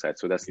KYC on both sides.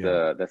 So that's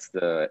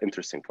the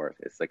interesting part.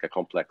 It's like a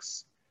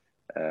complex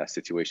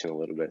situation a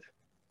little bit.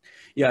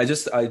 Yeah, I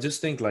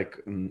just think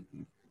like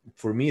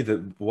for me,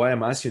 why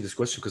I'm asking you this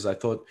question, because I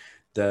thought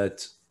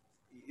that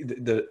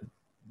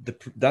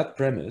that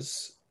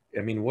premise,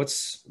 I mean,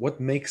 what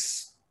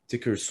makes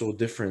Ticker so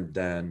different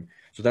than,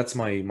 so that's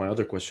my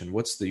other question.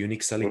 What's the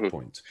unique selling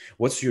point?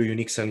 What's your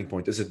unique selling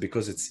point? Is it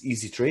because it's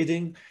easy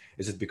trading?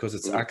 Is it because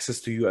it's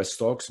access to US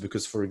stocks?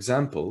 Because, for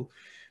example,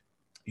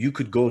 you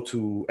could go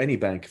to any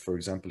bank, for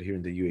example, here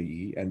in the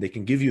UAE, and they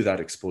can give you that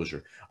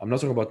exposure. I'm not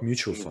talking about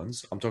mutual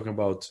funds. I'm talking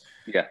about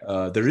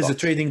there is a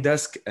trading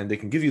desk, and they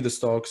can give you the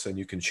stocks, and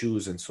you can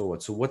choose and so on.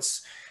 So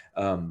what's,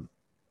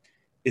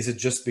 is it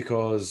just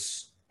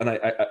because, and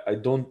I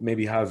don't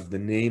maybe have the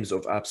names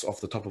of apps off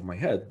the top of my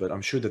head, but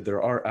I'm sure that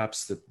there are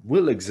apps that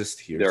will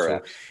exist here.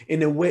 So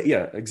in a way,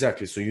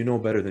 exactly. So you know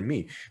better than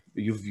me.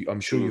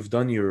 I'm sure you've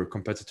done your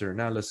competitor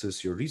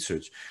analysis, your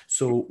research.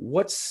 So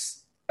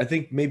I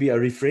think maybe I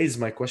rephrase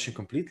my question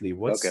completely.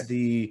 Why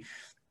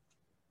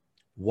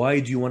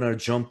do you want to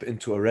jump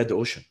into a red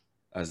ocean,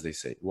 as they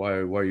say? Why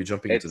are you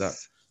jumping into that?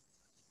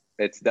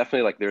 It's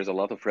definitely like there's a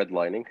lot of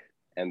redlining,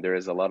 and there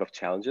is a lot of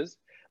challenges.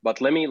 But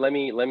let me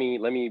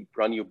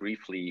run you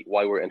briefly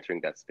why we're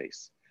entering that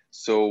space.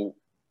 So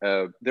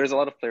there's a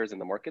lot of players in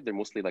the market. They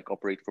mostly like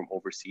operate from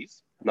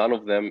overseas. None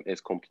of them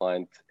is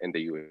compliant in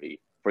the UAE.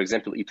 For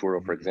example,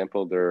 eToro, for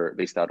example, they're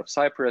based out of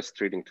Cyprus,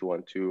 trading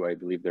 212. I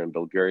believe they're in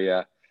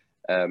Bulgaria,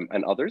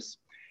 and others.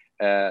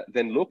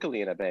 Then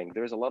locally in a bank,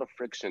 there's a lot of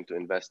friction to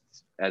invest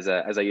as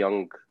a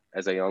young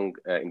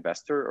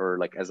investor, or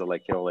like as a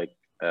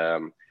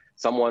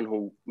someone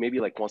who maybe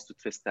like wants to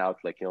test out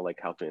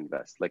how to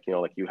invest,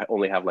 you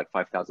only have like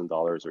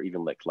 $5,000 or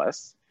even like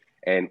less.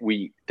 And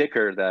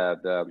Ticker,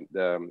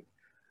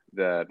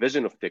 the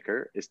vision of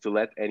Ticker is to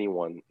let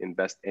anyone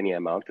invest any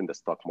amount in the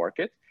stock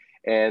market.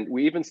 And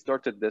we even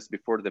started this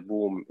before the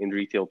boom in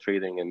retail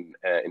trading in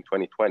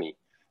 2020.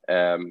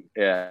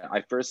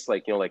 I first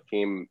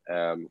came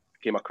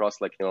across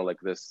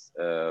this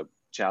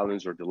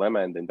challenge or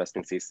dilemma in the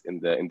investing space in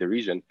the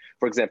region.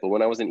 For example,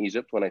 when I was in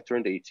Egypt, when I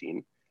turned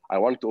 18, I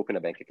wanted to open a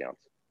bank account.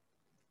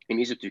 in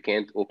Egypt, you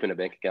can't open a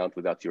bank account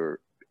without your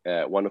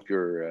one of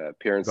your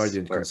parents'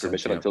 Guardian consent,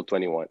 permission yeah. until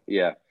 21.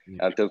 Yeah,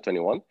 Yeah. until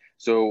 21.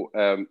 So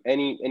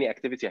any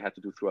activity I had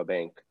to do through a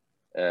bank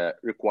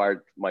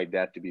required my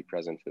dad to be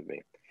present with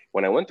me.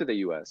 When I went to the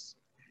US,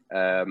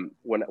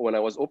 when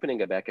I was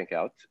opening a bank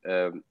account,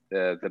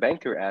 the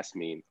banker asked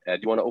me, "Do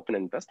you want to open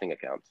an investing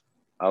account?"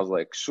 I was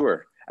like, "Sure,"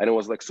 and it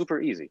was like super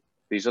easy.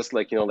 They just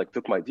like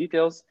took my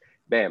details,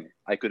 bam,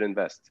 I could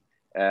invest.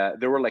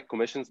 There were like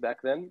commissions back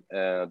then.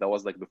 That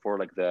was like before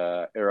like the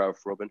era of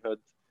Robinhood,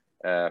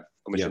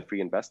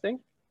 commission-free investing.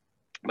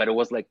 But it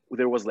was like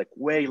there was like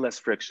way less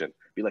friction.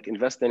 Be like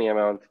invest any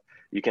amount.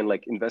 You can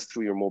like invest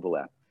through your mobile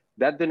app.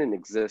 That didn't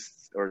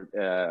exist, or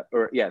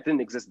yeah, it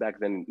didn't exist back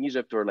then in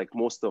Egypt or like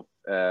most of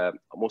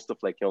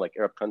like like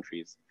Arab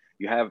countries.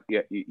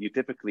 You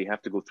typically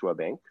have to go through a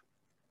bank,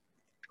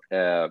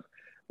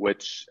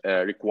 which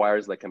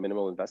requires like a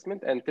minimal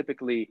investment, and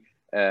typically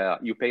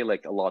you pay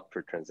like a lot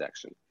per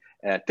transaction.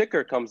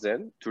 Ticker comes in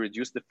to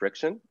reduce the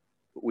friction.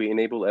 We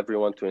enable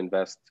everyone to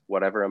invest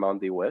whatever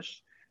amount they wish.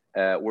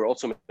 We're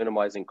also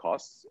minimizing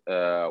costs.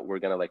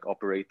 We're gonna like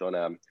operate on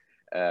a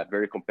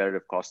very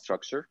competitive cost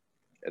structure.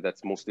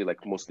 That's mostly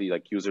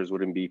like users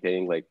wouldn't be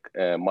paying like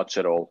much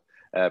at all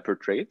per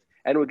trade,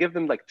 and we give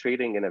them like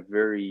trading in a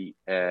very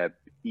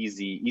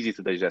easy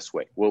to digest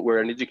way.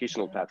 We're an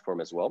educational platform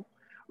as well.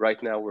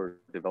 Right now, we're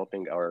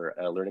developing our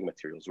learning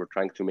materials. We're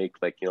trying to make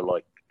like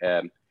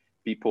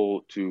people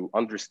to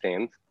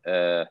understand.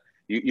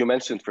 You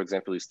mentioned, for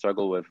example, you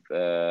struggle with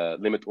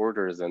limit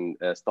orders and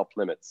stop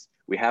limits.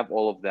 We have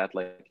all of that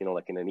like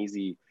like in an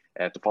easy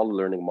to follow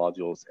learning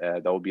modules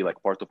that will be like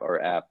part of our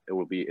app.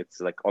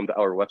 It's like on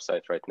our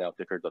website right now,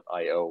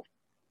 ticker.io.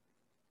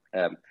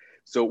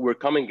 So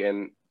we're coming in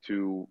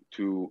to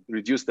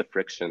reduce the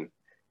friction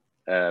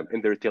in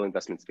the retail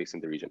investment space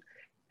in the region.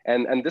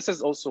 And this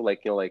is also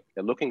like like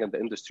looking at the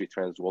industry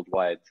trends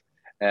worldwide.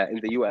 In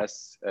the US,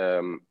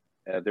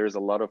 there's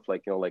a lot of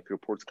like like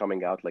reports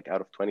coming out like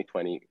out of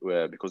 2020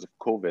 because of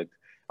COVID.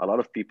 A lot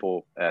of people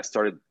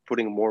started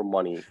putting more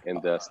money in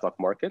the stock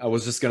market. I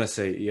was just gonna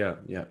say, yeah,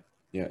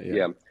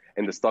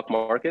 in the stock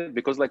market,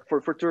 because like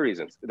for two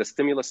reasons. The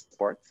stimulus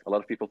part, a lot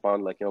of people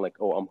found like like,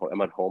 oh,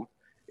 I'm at home,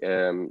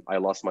 I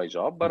lost my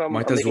job, but I'm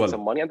making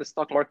some money, and the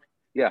stock market,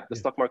 the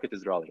stock market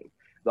is rallying.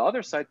 The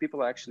other side, people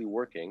are actually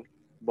working,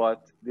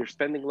 but they're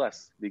spending less.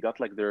 They got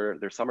like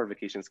their summer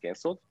vacations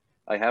canceled.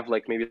 I have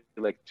like maybe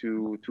like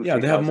two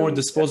they have more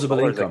disposable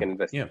income. I can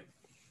invest.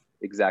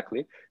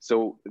 Exactly.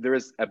 So there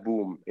is a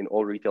boom in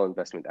all retail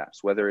investment apps,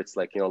 whether it's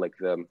like like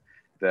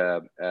the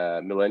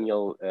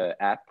millennial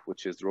app,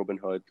 which is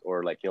Robinhood,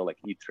 or like like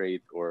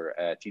E-Trade or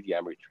TD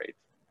Ameritrade.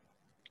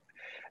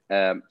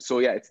 So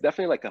yeah, it's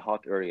definitely like a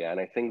hot area, and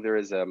I think there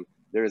is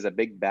a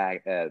big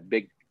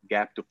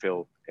gap to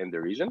fill in the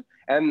region,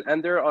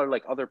 and there are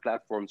like other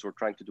platforms who are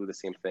trying to do the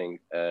same thing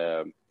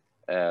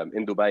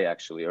in Dubai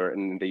actually, or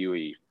in the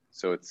UAE.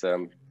 So it's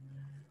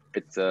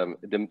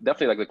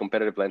definitely like the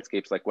competitive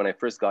landscapes. Like when I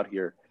first got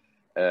here,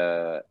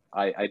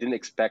 I didn't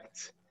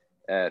expect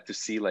to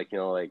see like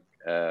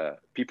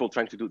people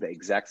trying to do the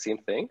exact same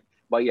thing.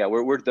 But yeah,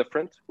 we're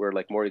different. We're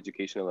like more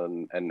educational,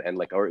 and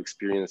like our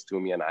experience, to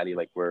me and Ali,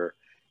 like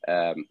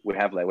we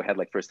had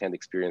like firsthand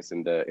experience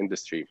in the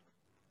industry.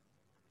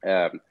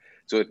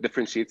 So it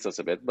differentiates us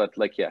a bit. But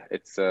like yeah,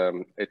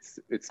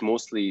 it's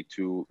mostly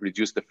to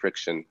reduce the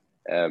friction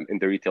in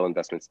the retail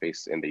investment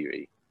space in the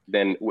UAE.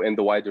 Then in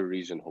the wider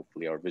region,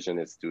 hopefully our vision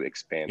is to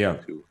expand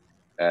to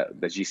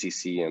the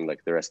GCC and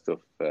like the rest of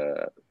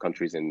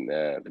countries in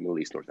the Middle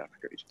East, North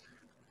Africa region.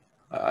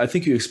 I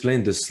think you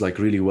explained this like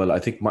really well. I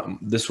think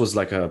this was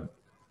like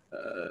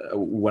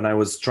when I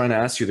was trying to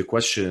ask you the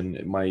question,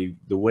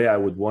 the way I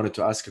would want it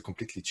to ask it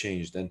completely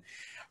changed. And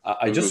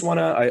I just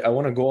I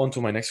want to go on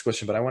to my next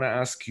question, but I want to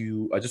ask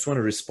you, I just want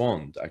to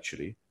respond,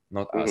 actually,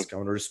 not ask. I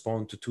want to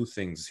respond to two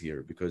things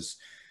here, because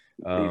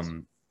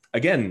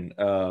again,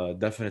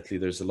 definitely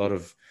there's a lot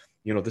of,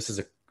 this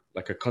is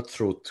like a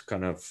cutthroat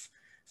kind of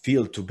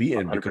field to be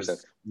in, 100%.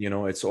 because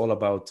it's all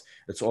about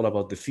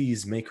the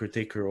fees, maker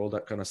taker, all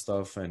that kind of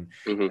stuff, and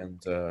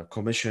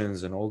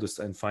commissions and all this,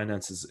 and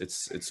finances.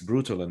 It's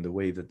brutal in the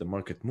way that the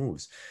market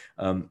moves.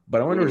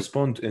 But I want to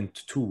respond in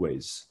two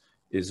ways.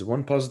 Is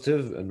one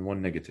positive and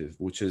one negative,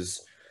 which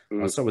is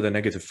I'll start with the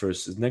negative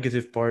first. The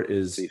negative part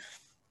is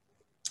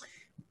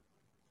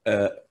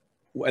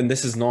and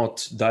this is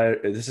not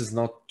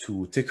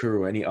to Ticker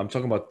or any, I'm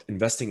talking about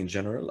investing in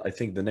general. I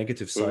think the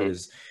negative side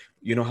is,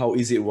 how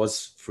easy it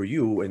was for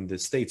you in the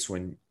States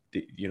when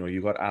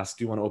you got asked,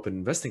 do you want to open an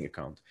investing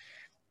account?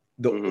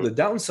 The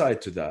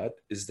downside to that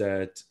is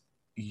that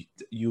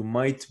you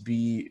might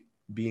be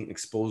being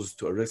exposed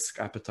to a risk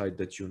appetite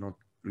that you're not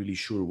really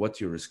sure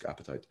what your risk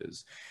appetite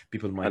is.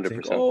 People might 100%.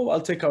 Think, oh, I'll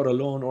take out a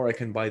loan, or I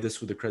can buy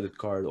this with a credit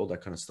card, all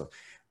that kind of stuff.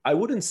 I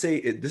wouldn't say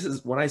it. This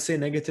is, when I say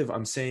negative,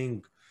 I'm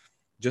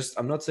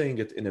not saying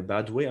it in a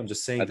bad way. I'm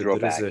just saying that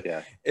drawback,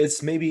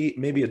 it's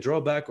maybe a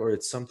drawback, or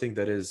it's something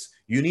that is,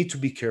 you need to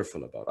be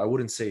careful about. I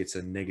wouldn't say it's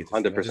a negative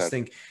 100%.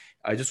 thing.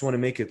 I just want to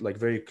make it like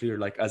very clear,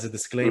 like as a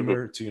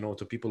disclaimer to,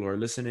 to people who are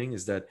listening,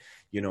 is that,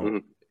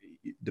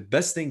 the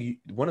best thing,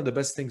 one of the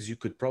best things you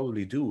could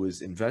probably do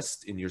is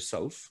invest in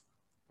yourself,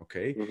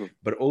 okay,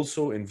 but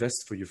also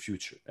invest for your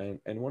future.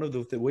 And one of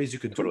the ways you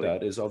could do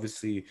that is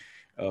obviously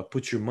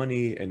put your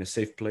money in a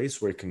safe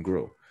place where it can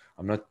grow.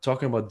 I'm not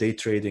talking about day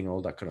trading,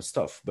 all that kind of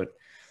stuff, but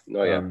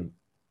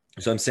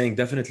so I'm saying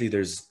definitely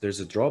there's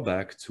a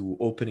drawback to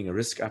opening a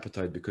risk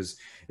appetite, because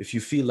if you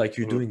feel like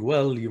you're doing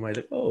well, you might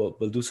like, oh,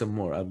 we'll do some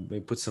more. I may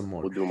put some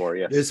more. We'll do more.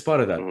 Yes, it's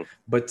part of that.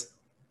 But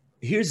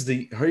here's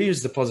the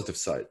positive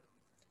side,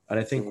 and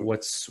I think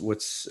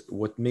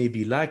what may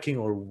be lacking,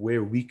 or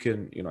where we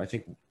can, I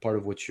think part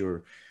of what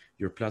your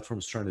platform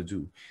is trying to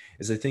do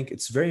is, I think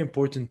it's very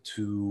important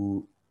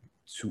to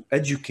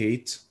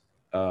educate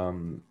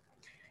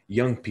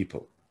young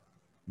people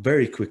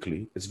very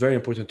quickly. It's very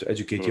important to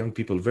educate young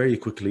people very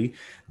quickly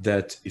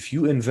that if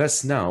you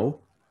invest now,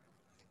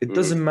 it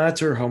doesn't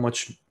matter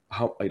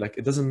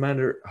it doesn't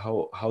matter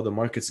how the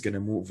market's going to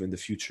move in the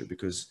future,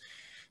 because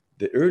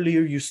the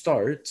earlier you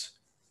start,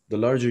 the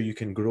larger you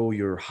can grow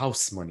your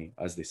house money,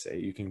 as they say.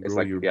 You can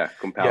grow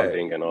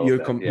compounding and all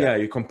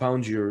that. You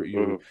compound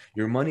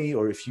your money,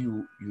 or if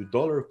you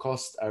dollar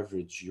cost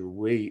average your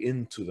way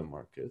into the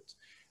market,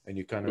 and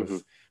you kind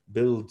of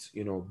build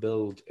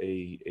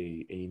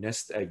a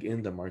nest egg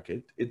in the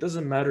market. It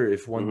doesn't matter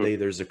if one day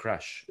there's a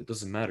crash. It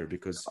doesn't matter,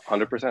 because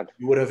 100%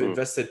 you would have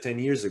invested 10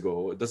 years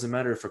ago. It doesn't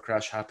matter if a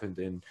crash happened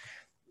in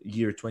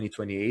year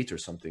 2028 or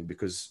something,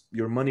 because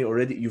your money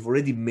you've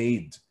already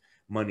made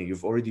money.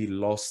 You've already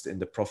lost in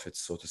the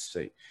profits, so to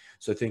say.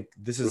 So I think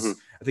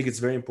I think it's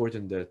very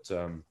important that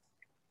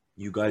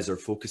you guys are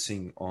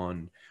focusing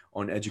on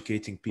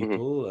educating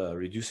people,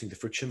 reducing the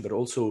friction, but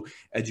also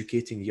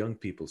educating young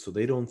people so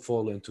they don't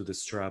fall into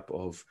this trap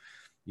of,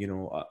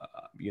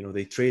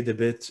 they trade a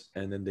bit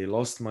and then they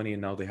lost money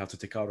and now they have to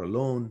take out a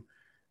loan,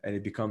 and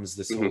it becomes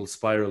this whole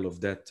spiral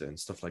of debt and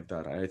stuff like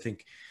that. I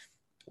think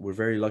we're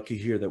very lucky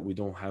here that we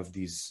don't have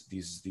these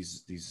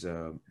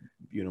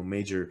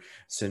major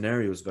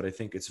scenarios, but I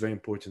think it's very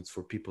important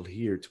for people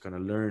here to kind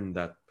of learn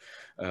that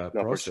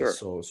process.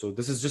 Sure. So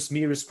this is just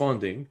me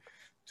responding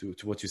to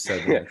what you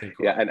said. I think,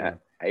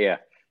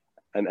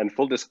 and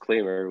full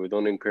disclaimer, we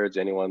don't encourage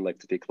anyone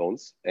to take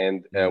loans,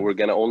 and we're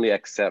gonna only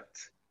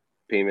accept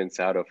payments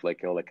out of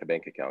a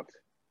bank account.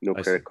 No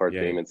credit card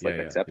payments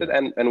accepted.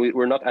 And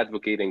we're not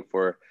advocating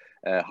for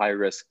high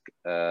risk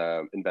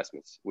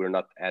investments. We're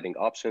not adding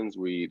options.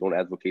 We don't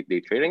advocate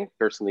day trading.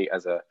 Personally,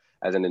 as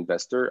an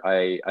investor,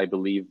 I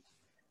believe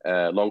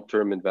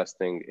long-term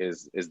investing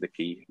is the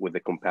key with the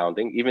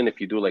compounding. Even if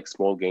you do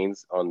small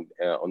gains on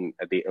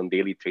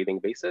daily trading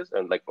basis,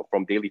 and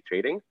from daily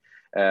trading,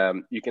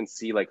 you can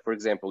see, for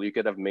example, you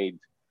could have made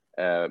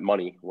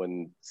money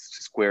when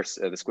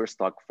the Square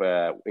stock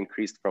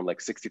increased from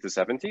 60 to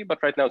 70,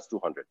 but right now it's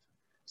 200.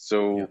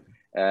 So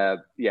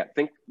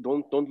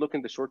don't look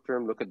in the short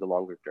term, look at the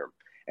longer term.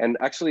 And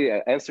actually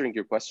answering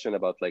your question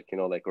about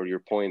or your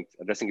point,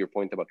 addressing your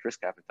point about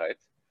risk appetite,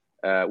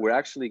 we're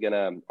actually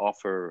gonna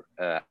offer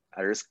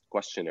a risk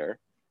questionnaire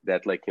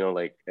that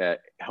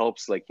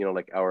helps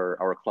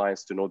our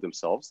clients to know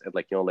themselves and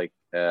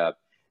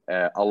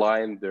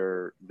align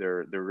their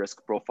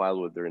risk profile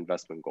with their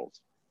investment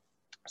goals.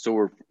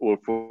 So we're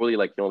fully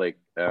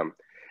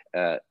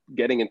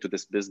getting into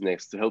this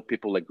business to help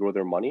people grow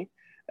their money.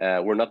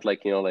 We're not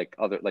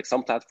other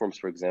some platforms,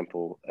 for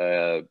example,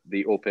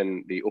 they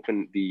open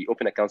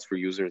accounts for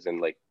users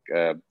in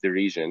the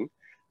region.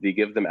 They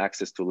give them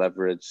access to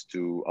leverage,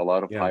 to a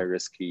lot of high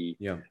risky,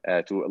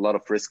 to a lot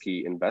of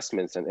risky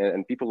investments,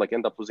 and people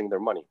end up losing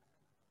their money.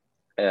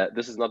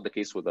 This is not the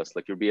case with us.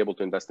 You'll be able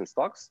to invest in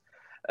stocks.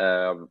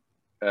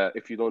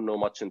 If you don't know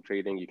much in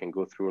trading, you can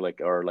go through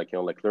our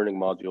learning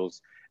modules,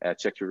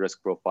 check your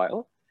risk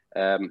profile.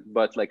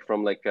 But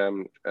from a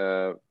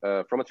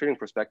trading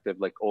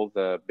perspective, all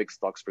the big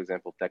stocks, for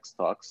example, tech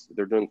stocks,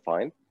 they're doing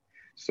fine.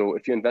 So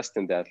if you invest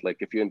in that,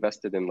 if you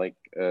invested in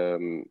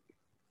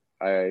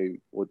I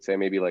would say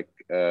maybe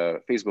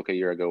Facebook a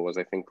year ago was,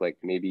 I think,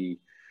 maybe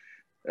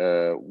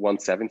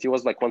 170,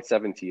 was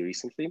 170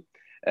 recently.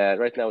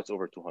 Right now it's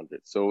over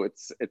 200. So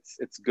it's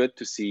good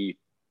to see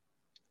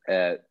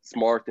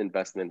smart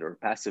investment or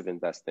passive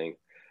investing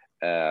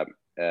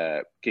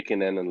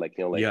kicking in and I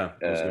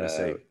was gonna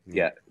say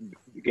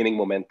gaining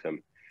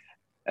momentum.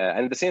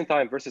 And at the same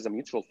time, versus a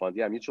mutual fund,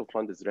 mutual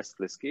fund is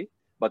risky.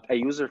 But a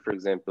user, for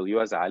example, you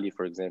as Ali,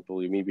 for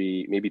example, you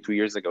maybe 2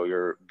 years ago,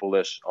 you're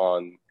bullish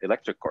on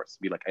electric cars.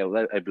 Be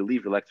I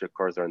believe electric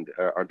cars are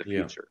the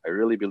future. I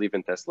really believe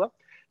in Tesla.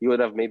 You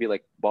would have maybe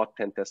bought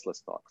 10 Tesla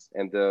stocks,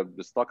 and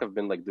the stock have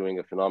been doing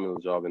a phenomenal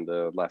job in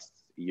the last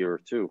year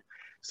or two.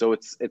 So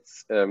it's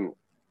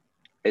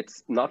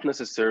not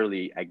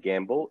necessarily a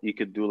gamble. You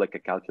could do a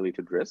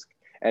calculated risk,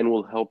 and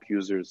will help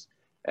users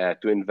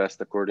to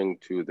invest according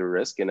to the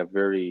risk in a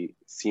very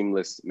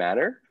seamless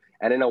manner.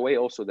 And in a way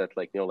also that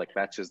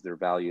matches their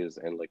values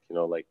and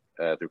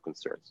their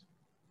concerns.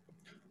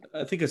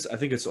 I think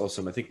it's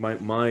awesome. I think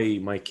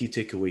my key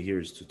takeaway here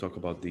is to talk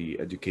about the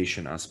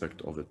education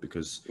aspect of it,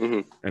 because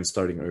and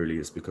starting early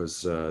is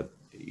because the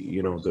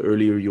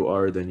earlier you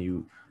are, then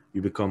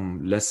you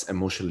become less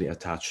emotionally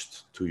attached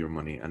to your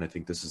money. And I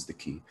think this is the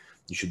key.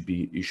 You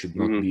should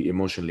not Mm-hmm. be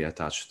emotionally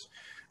attached.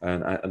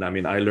 And I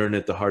mean, I learned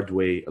it the hard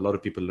way. A lot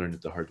of people learn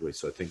it the hard way.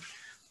 So I think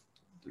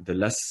the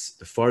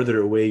farther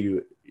away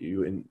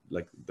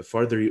the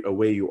farther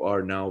away you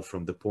are now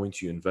from the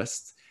point you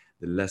invest,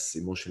 the less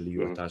emotionally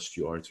you Mm-hmm. attached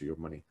you are to your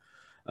money.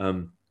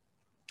 um,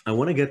 I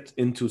want to get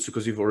into, so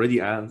because you've already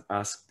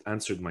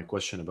answered my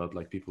question about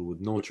like people with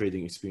no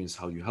trading experience,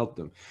 how you help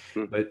them,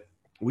 but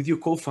with your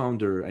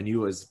co-founder and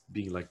you as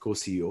being like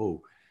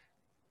co-CEO,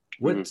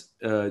 Mm-hmm.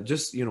 what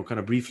just kind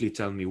of briefly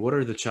tell me, what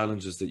are the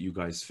challenges that you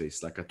guys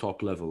face, like a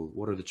top level?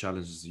 What are the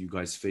challenges you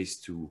guys face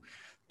to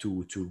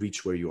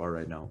reach where you are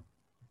right now?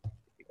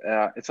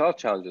 It's all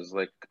challenges.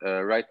 Like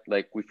right,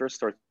 like we first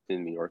started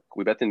in New York.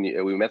 We met in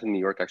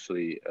New York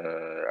actually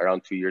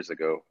around 2 years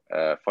ago.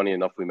 Funny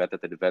enough, we met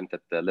at an event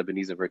at the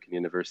Lebanese American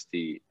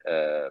University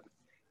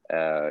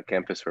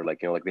campus, where like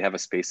they have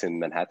a space in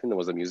Manhattan. It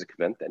was a music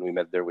event, and we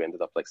met there. We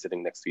ended up like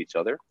sitting next to each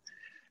other.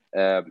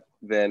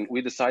 Then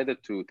we decided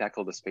to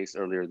tackle the space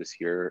earlier this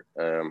year.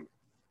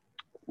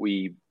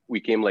 We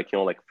came like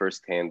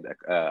firsthand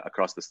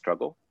across the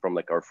struggle from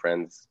like our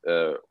friends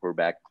who are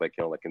back like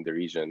in the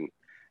region,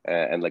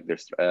 and like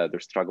their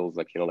struggles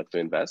like to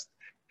invest.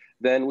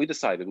 Then we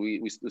decided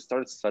we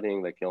started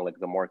studying like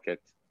the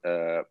market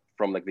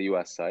from like the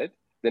US side.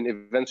 Then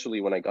eventually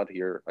when I got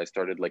here, I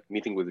started like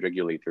meeting with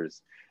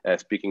regulators,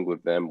 speaking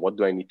with them. What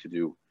do I need to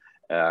do?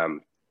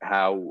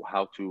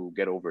 How to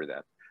get over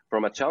that?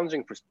 From a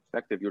challenging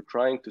perspective, you're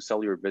trying to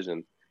sell your vision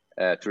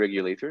to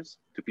regulators,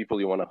 to people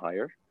you want to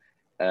hire,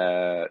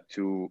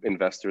 to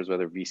investors,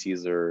 whether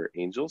VCs or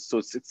angels. So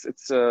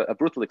it's a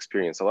brutal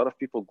experience. A lot of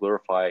people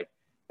glorify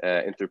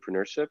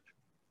entrepreneurship,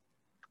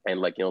 and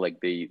like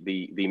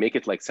they make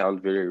it like sound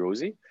very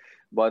rosy,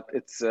 but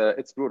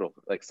it's brutal.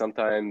 Like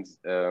sometimes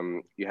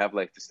you have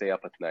like to stay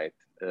up at night.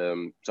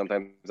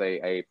 Sometimes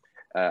I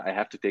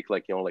have to take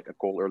like a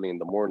call early in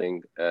the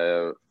morning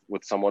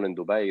with someone in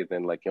Dubai,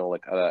 then like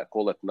a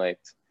call at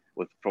night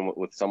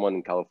with someone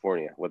in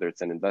California, whether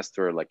it's an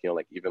investor, like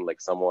even like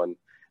someone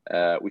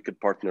we could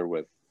partner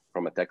with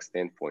from a tech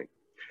standpoint.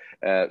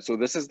 So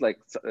this is like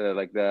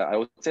I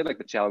would say like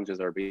the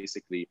challenges are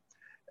basically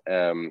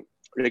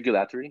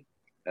regulatory,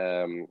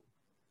 um,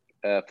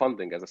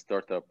 funding. As a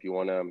startup, you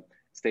want to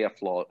stay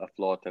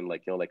afloat and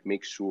like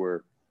make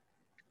sure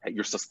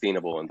you're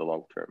sustainable in the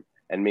long term,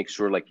 and make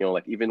sure like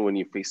even when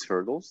you face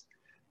hurdles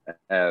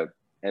uh,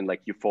 and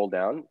like you fall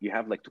down, you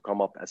have like to come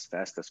up as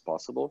fast as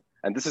possible.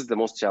 And this is the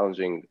most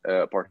challenging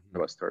part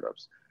about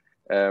startups.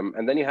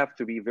 And then you have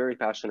to be very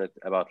passionate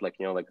about like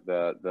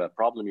the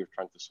problem you're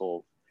trying to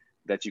solve,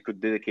 that you could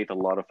dedicate a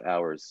lot of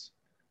hours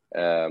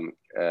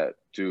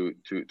to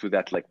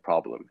that like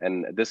problem.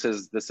 And this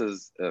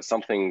is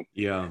something.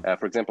 Yeah.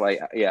 For example,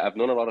 I've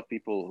known a lot of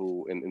people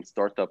who in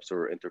startups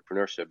or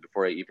entrepreneurship,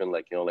 before I even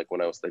like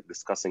when I was like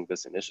discussing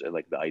this initially,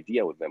 like the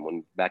idea with them,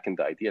 when back in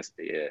the idea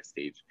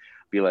stage,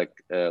 be like,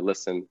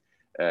 listen,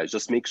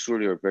 just make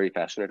sure you're very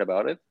passionate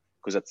about it,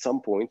 because at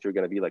some point you're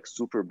gonna be like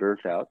super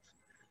burnt out,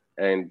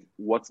 and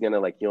what's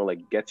gonna like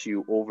get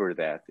you over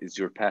that is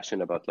your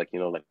passion about like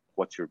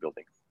what you're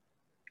building.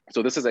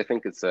 So this is, I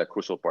think, it's a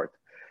crucial part.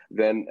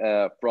 Then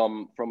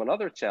from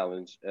another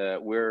challenge,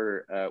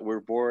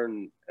 we're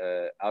born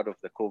out of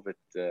the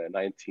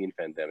COVID-19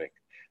 pandemic.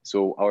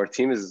 So our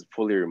team is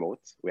fully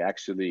remote. We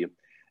actually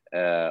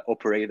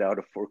operate out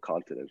of 4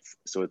 continents.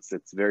 So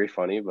it's very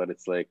funny, but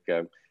it's like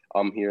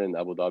I'm here in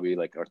Abu Dhabi.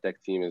 Like our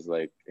tech team is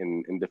like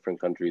in different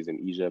countries, in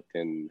Egypt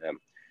and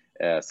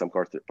some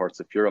parts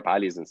of Europe.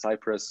 Ali is in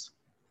Cyprus.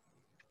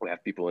 We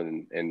have people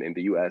in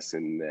the US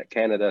and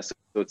Canada. So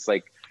it's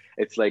like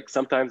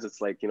sometimes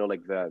it's like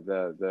like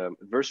the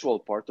virtual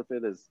part of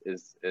it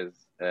is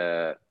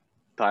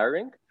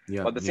tiring.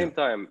 Yeah. But at the same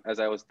time, as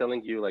I was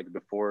telling you like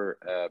before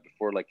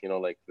like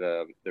like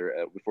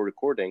before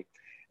recording,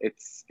 it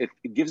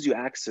gives you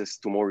access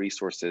to more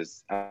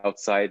resources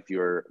outside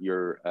your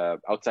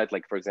outside,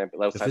 like for example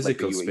The outside like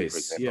the physical UAE, for space.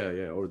 example.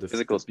 Yeah. Or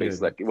Physical space,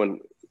 like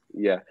when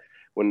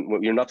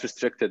you're not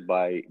restricted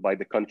by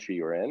the country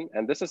you're in.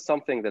 And this is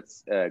something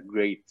that's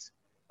great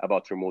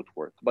about remote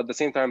work. But at the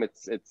same time,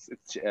 it's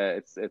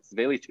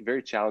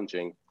very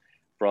challenging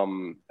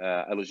from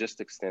a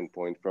logistics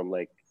standpoint, from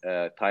like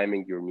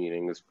timing your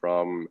meetings,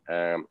 from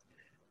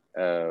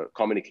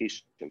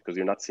communication, because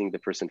you're not seeing the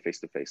person face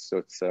to face. So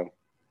it's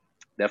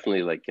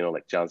definitely like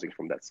like challenging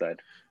from that side.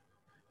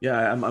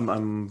 Yeah,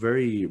 I'm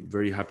very,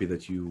 very happy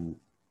that you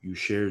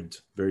shared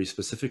very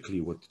specifically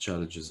what the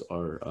challenges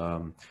are.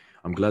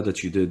 I'm glad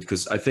that you did,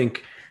 because I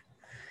think,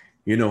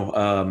 you know,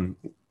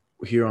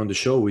 here on the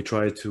show we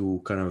try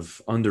to kind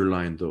of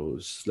underline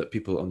those, let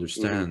people Mm-hmm.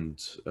 understand.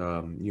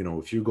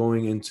 If you're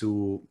going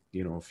into,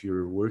 if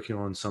you're working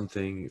on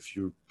something, if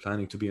you're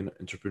planning to be an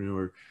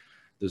entrepreneur,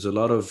 there's a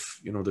lot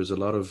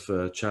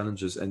of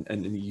challenges,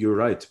 and you're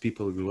right.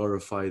 People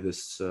glorify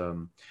this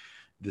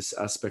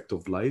aspect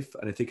of life,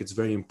 and I think it's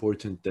very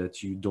important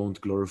that you don't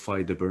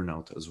glorify the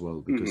burnout as well,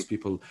 Mm-hmm. because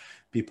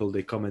people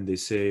they come and they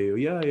say, oh,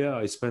 yeah,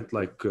 I spent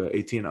like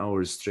 18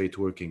 hours straight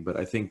working. But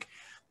I think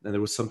and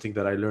there was something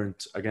that I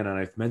learned again, and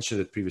I've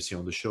mentioned it previously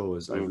on the show,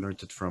 is I've Mm,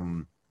 learned it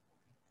from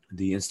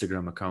the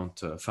Instagram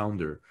account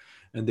founder,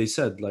 and they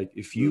said like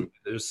if mm, you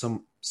there's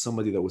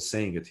somebody that was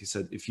saying it. He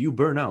said if you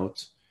burn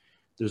out,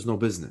 there's no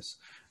business.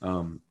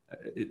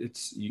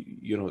 It's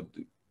you know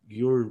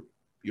your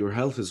your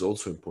health is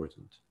also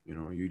important. You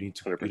know you need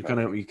to you 100%. kind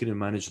of you can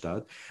manage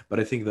that. But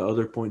I think the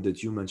other point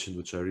that you mentioned,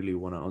 which I really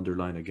want to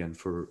underline again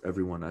for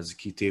everyone as a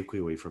key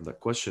takeaway from that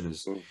question,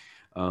 is Mm,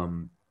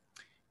 um,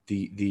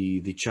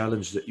 the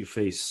challenge that you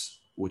face,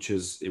 which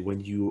is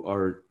when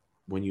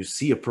you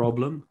see a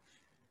problem,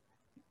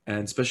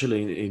 and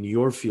especially in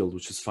your field,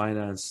 which is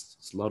finance,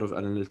 it's a lot of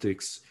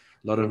analytics,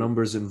 a lot of mm,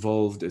 numbers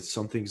involved. If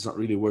something's not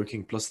really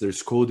working, plus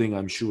there's coding,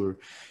 I'm sure,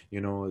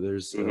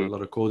 there's a mm,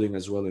 lot of coding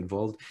as well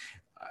involved.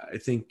 I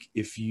think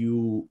if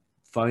you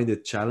find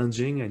it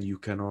challenging and you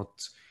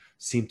cannot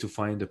seem to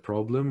find a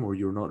problem, or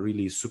you're not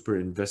really super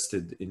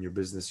invested in your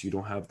business, you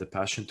don't have the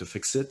passion to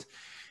fix it,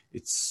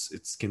 it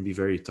can be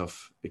very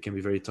tough. It can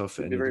be very tough,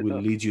 it'd and be it very will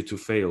tough. lead you to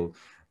fail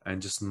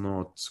and just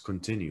not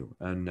continue.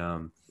 And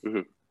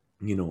Hmm.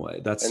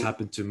 that's And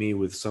happened to me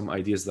with some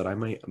ideas that I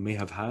may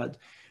have had,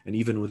 and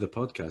even with the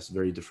podcast,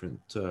 very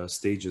different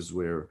stages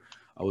where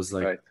I was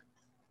like, right.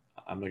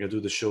 I'm not gonna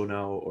do the show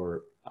now,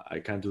 or I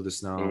can't do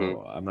this Hmm.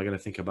 now. I'm not gonna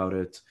think about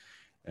it.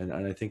 And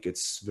I think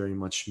it's very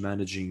much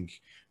managing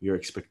your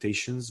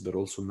expectations, but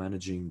also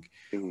managing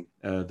Hmm.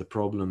 the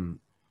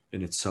problem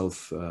in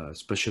itself.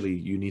 Especially,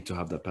 you need to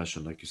have that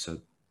passion, like you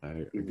said.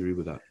 I Hmm. agree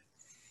with that.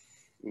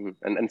 Hmm.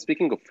 And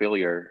speaking of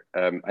failure,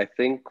 I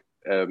think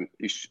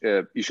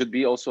you should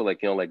be also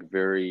like like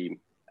very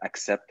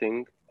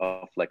accepting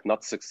of like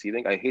not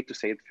succeeding. I hate to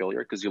say it failure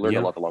because you learn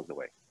a Yeah, lot along the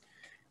way.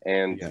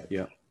 And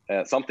yeah.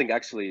 something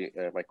actually,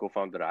 my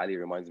co-founder Ali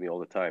reminds me all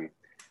the time.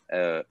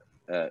 Uh,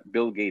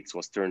 Bill Gates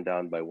was turned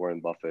down by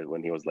Warren Buffett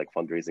when he was like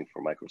fundraising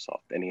for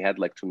Microsoft, and he had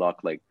like to knock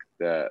like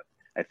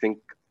I think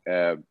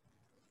uh,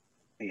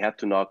 he had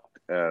to knock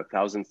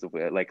thousands of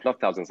like not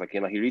thousands, like he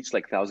reached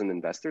like 1,000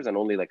 investors, and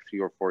only like 3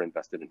 or 4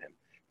 invested in him,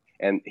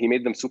 and he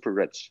made them super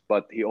rich.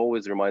 But he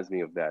always reminds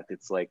me of that.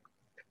 It's like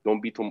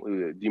don't be too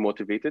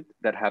demotivated.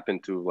 That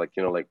happened to like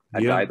like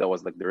a Yeah, guy that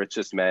was like the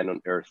richest man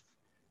on earth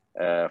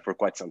for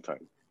quite some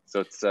time.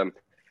 So it's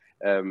and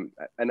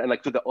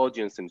like to the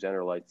audience in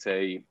general, I'd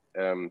say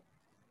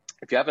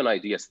if you have an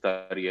idea,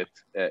 study it,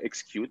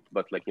 execute,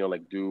 but like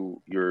like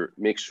do your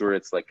make sure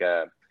it's like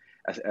a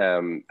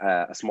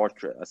smart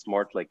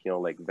like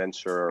like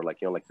venture, or like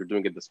like you're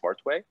doing it the smart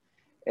way,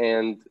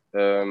 and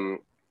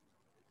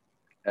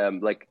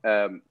like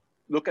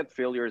look at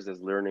failures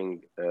as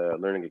learning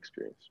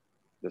experience.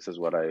 This is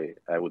what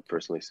I would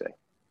personally say.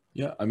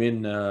 yeah. I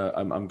mean,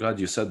 I'm glad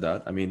you said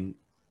that. I mean,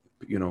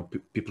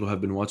 people who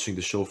have been watching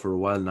the show for a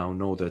while now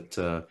know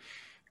that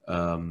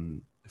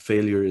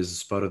failure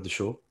is part of the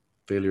show.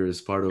 Failure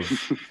is part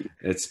of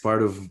it's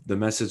part of the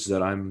message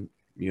that I'm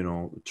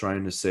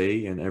trying to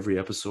say in every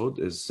episode,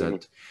 is Hmm.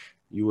 that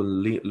you will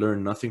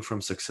learn nothing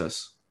from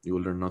success. You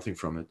will learn nothing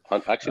from it.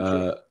 Actually,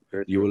 true. uh,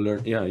 Very you true. will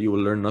learn, yeah, you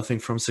will learn nothing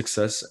from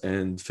success,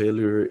 and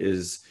failure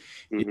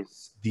Hmm.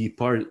 is the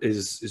part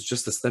is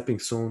just a stepping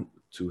stone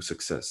to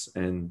success.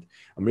 And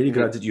I'm really Hmm.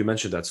 glad that you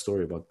mentioned that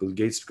story about Bill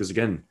Gates, because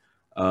again,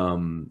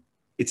 um,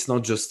 it's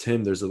not just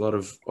him. There's a lot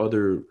of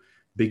other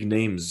big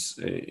names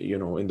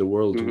in the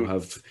world who Hmm.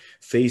 have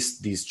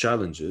faced these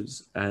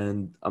challenges.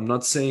 And I'm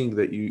not saying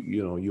that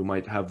you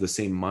might have the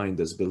same mind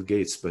as Bill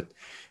Gates, but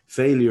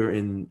failure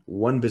in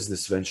one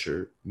business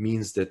venture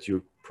means that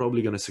you're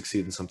probably going to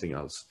succeed in something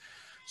else.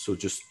 So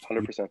just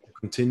 100%.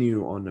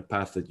 continue on the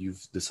path that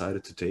you've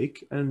decided to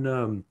take, and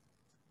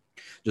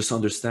just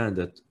understand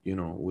that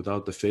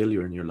without the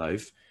failure in your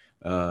life,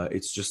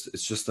 it's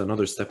just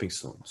another stepping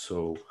stone.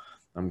 So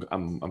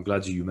I'm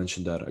glad you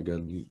mentioned that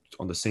again,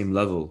 on the same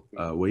level,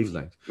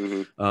 wavelength.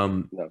 Hmm.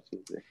 um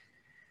Absolutely.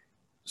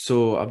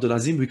 so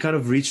Abdulazim, we kind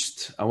of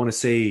reached, I want to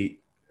say,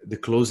 the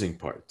closing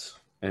part.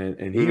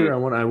 And here Hmm.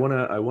 I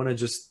want to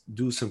just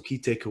do some key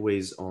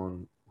takeaways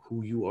on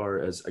who you are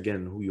as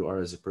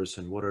a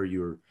person. What are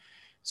your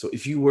So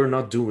if you were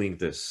not doing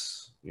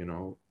this,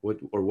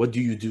 what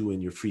do you do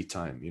in your free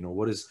time?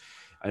 What is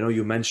I know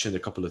you mentioned a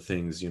couple of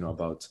things,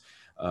 about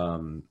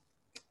um,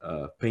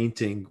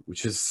 painting,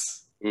 which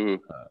is Hmm.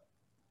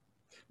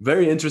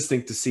 very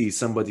interesting to see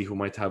somebody who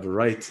might have a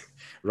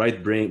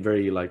right brain,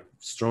 very like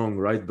strong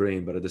right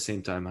brain, but at the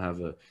same time have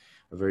a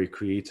very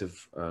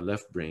creative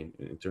left brain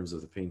in terms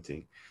of the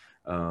painting,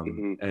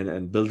 Hmm.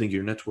 and building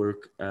your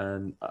network.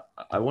 And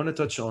I want to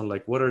touch on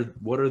like what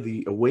are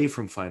the away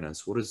from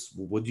finance,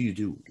 what do you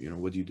do,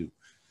 what do you do?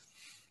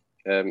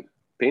 Um,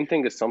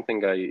 Painting is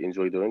something I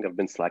enjoy doing. I've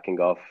been slacking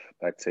off,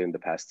 I'd say, in the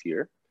past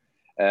year.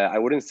 I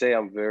wouldn't say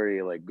I'm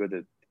very like good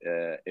at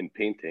in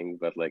painting,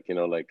 but like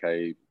like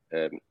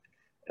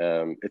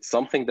it's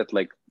something that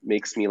like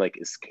makes me like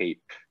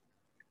escape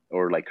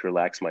or like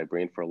relax my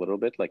brain for a little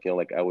bit. Like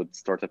like I would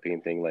start a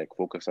painting, like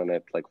focus on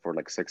it like for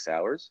like 6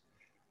 hours,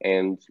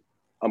 and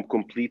I'm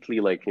completely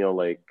like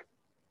like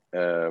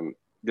um,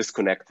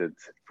 disconnected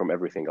from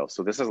everything else.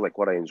 So this is like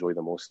what I enjoy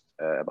the most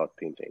about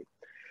painting.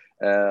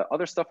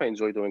 Other stuff I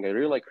enjoy doing, I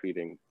really like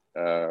reading.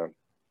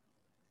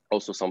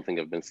 Also something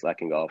I've been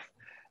slacking off.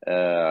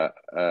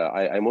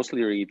 I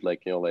mostly read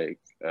like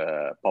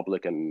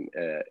public and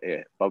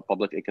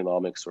public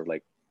economics, or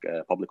like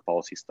public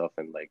policy stuff,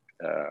 and like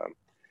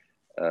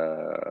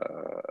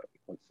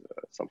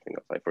something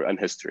else and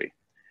history.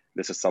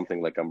 This is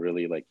something like I'm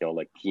really like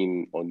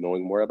keen on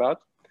knowing more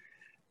about.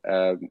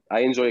 I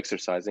enjoy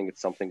exercising.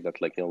 It's something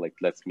that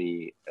lets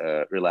me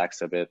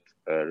relax a bit,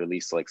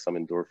 release like some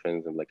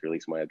endorphins, and like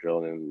release my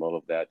adrenaline and all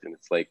of that. And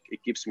it's like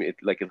it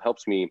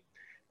helps me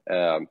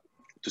to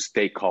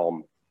stay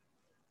calm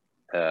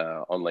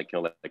on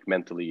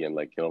mentally, and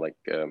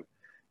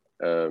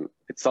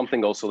it's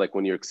something also like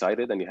when you're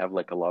excited and you have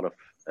like a lot of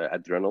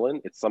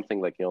adrenaline. It's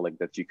something that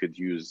you could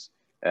use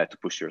to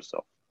push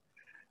yourself.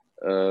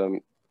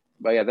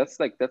 But yeah,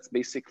 that's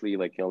basically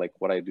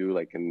what I do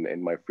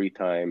in my free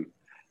time.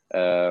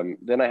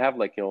 Then I have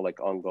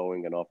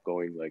ongoing and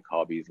offgoing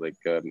hobbies.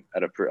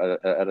 At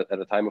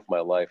a time of my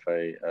life,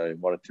 I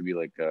wanted to be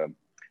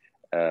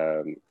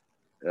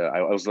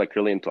I was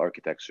really into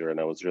architecture, and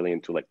I was really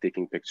into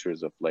taking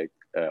pictures of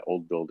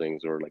old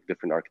buildings or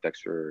different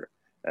architecture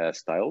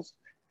styles.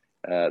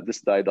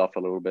 This died off a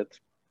little bit.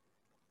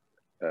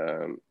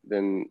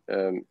 Then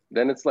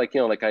it's I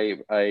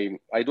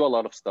do a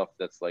lot of stuff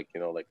that's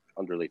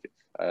unrelated,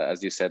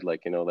 as you said,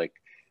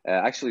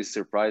 actually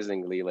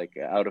surprisingly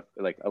out of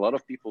a lot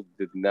of people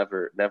did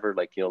never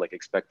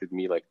expected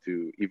me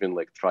to even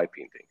try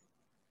painting,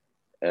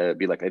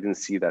 be I didn't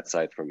see that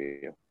side from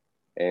you.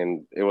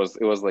 And it was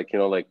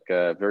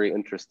a very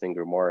interesting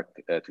remark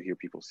to hear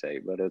people say.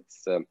 But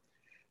it's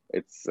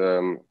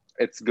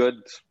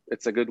good.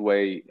 It's a good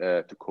way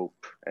to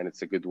cope, and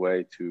it's a good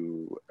way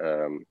to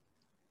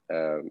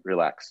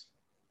relax.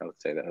 I would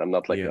say that. I'm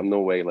not I'm no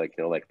way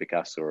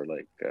Picasso or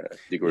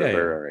Diego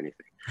Rivera or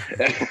anything.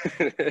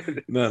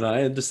 No,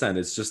 I understand.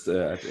 It's just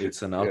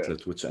it's an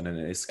outlet, which and an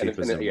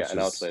escapism, an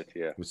outlet,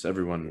 which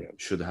everyone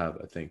should have,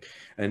 I think.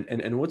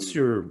 And what's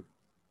your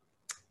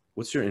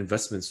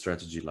investment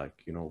strategy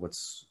like?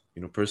 What's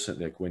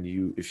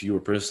if you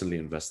were personally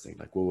investing,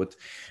 what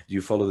do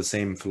you follow the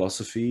same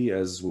philosophy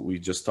as what we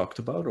just talked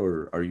about,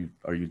 or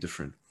are you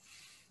different?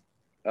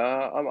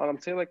 I'm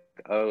saying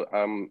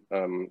I'm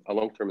a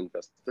long-term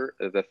investor.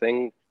 The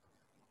thing,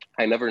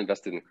 I never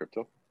invested in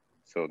crypto,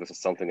 so this is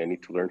something I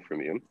need to learn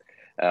from you.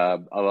 A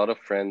lot of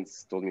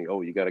friends told me,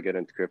 "Oh, you got to get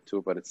into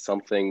crypto," but it's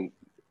something.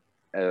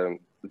 The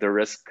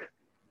risk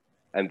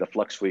and the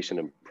fluctuation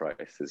in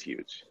price is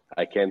huge.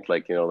 I can't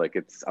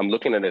I'm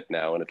looking at it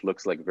now, and it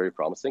looks very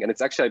promising. And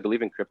it's actually, I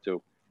believe in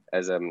crypto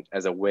as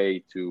a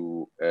way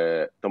to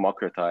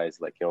democratize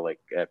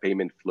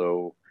payment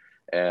flow.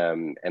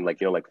 And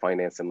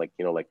finance, and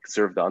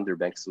serve the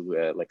underbanked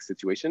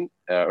situation,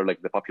 or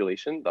the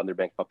population, the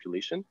underbanked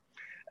population.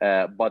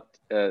 But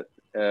the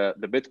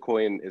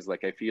Bitcoin is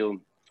I feel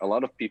a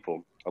lot of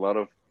people, a lot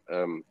of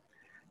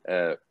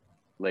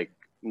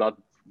not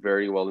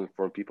very well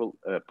informed people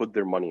put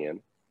their money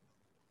in,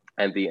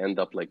 and they end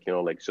up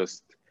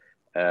just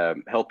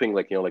helping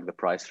the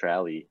price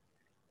rally,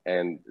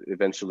 and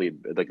eventually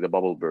the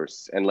bubble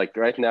bursts. And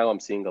right now I'm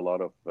seeing a lot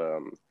of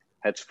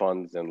hedge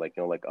funds and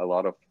a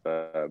lot of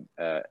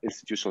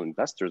institutional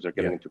investors are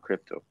getting into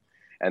crypto,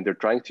 and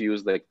they're trying to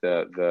use the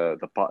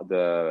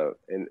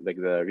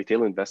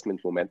retail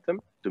investment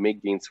momentum to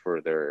make gains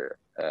for their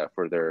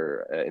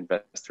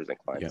investors and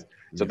clients.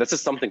 So this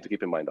is something to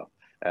keep in mind of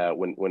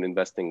when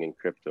investing in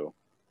crypto.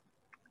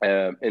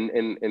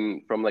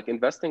 From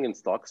investing in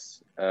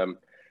stocks, I'm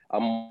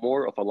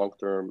more of a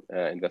long-term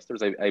investor.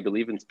 I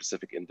believe in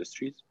specific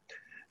industries.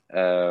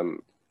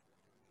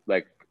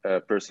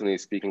 Personally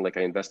speaking,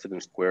 I invested in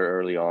Square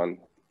early on.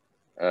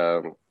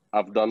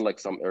 I've done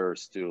some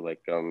errors too,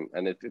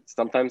 and it's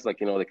sometimes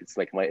it's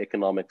my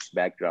economics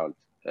background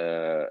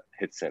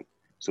hits in.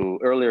 So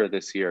earlier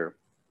this year,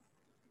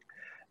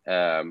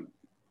 I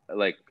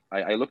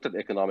looked at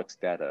economics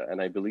data,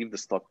 and I believe the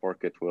stock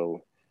market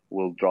will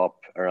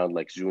drop around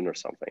June or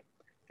something,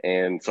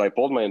 and so I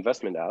pulled my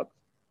investment out.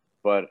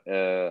 But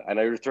and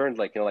I returned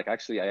I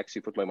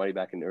actually put my money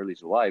back in early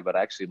July, but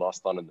I actually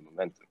lost on in the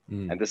momentum.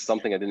 And this is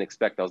something I didn't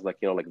expect. I was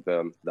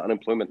the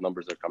unemployment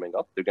numbers are coming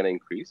up. They're going to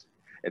increase.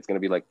 It's going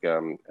to be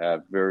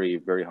a very,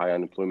 very high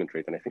unemployment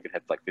rate. And I think it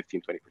hit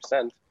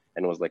 15-20%,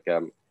 and it was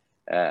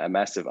a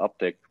massive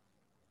uptick.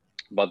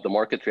 But the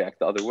market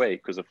reacted the other way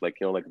because of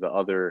the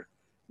other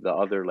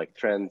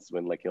trends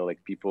when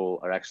people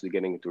are actually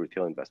getting into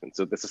retail investment.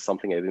 So this is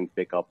something I didn't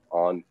pick up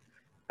on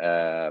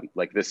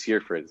this year,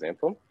 for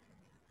example.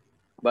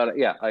 But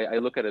yeah, I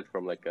look at it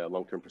from a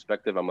long-term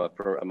perspective. I'm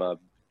a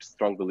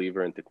strong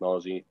believer in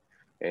technology,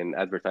 in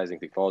advertising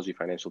technology,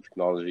 financial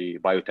technology,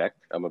 biotech.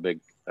 I'm a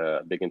big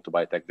into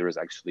biotech. There is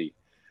actually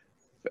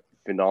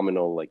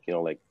phenomenal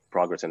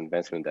progress and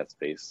advancement in that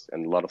space,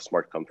 and a lot of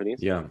smart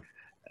companies. Yeah.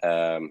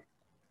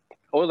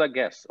 Oil and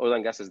gas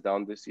is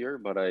down this year,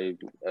 but I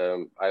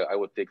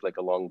would take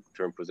a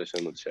long-term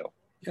position with Shell.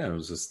 Yeah, it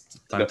was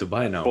just time The to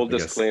buy now, full I guess.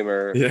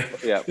 disclaimer, Yeah.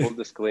 yeah, full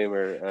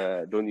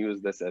disclaimer. Don't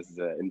use this as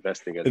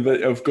investing But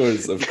advice. of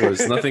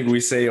course, nothing we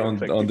say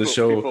It's like on the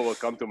show. people will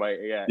come to my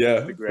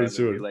Yeah, for Instagram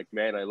and be sure. like,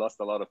 "Man, I lost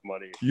a lot of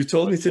money. You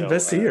told me But to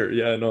invest here.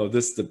 Yeah, no,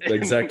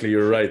 exactly.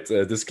 You're right.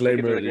 take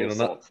it with Disclaimer. a grain You of know,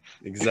 not salt."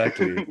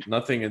 exactly.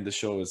 Nothing in the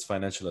show is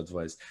financial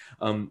advice.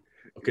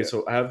 Okay, Yeah.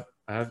 so I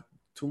have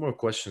two more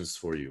questions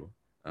for you,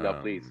 No,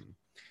 please.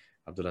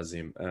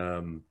 Abdulazim.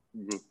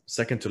 Mhm.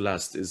 Second to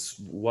last is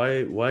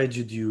why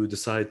did you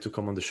decide to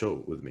come on the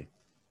show with me?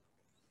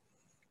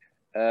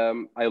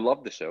 I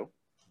love the show.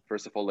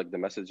 First of all, like the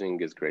messaging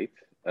is great.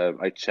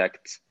 I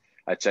checked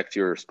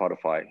your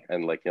Spotify,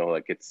 and like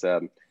like it's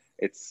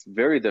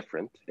very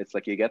different. It's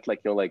like you get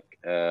like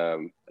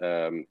you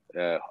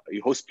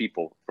host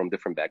people from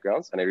different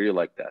backgrounds, and I really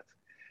like that.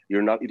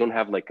 You don't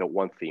have like a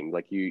one theme.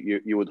 Like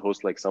you would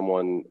host like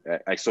someone.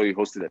 I saw you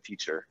hosted a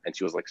teacher, and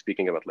she was like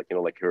speaking about like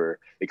like her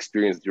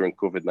experience during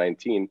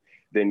COVID-19.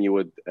 Then you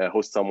would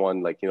host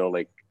someone like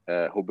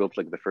who built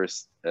like the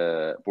first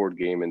board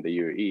game in the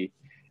UAE,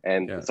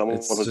 and Yeah, someone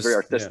it's who's very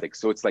just yeah. artistic.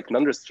 So it's like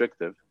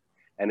non-restrictive,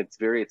 and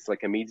it's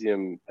like a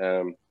medium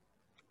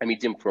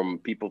from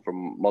people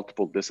from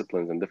multiple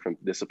disciplines and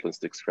different disciplines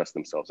to express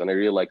themselves. And I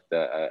really like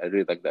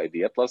the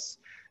idea. Plus,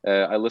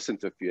 I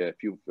listened to a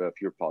few of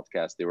your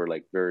podcasts. They were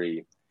like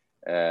very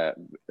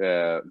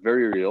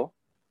real.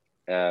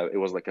 It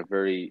was like a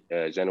very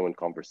genuine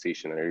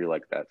conversation, and I really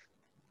like that.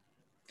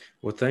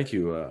 Well, thank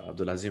you,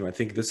 Abdulazim. I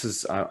think this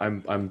is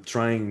I'm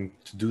trying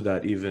to do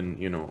that even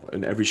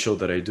in every show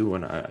that I do,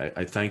 and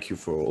I thank you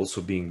for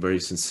also being very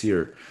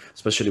sincere,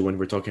 especially when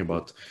we're talking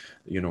about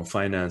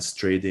finance,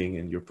 trading,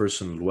 and your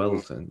personal Mm-hmm.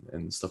 wealth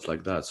and stuff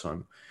like that.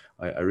 So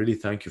I really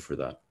thank you for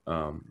that.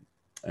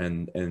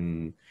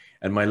 And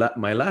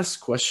my last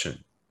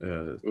question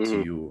to Mm-hmm.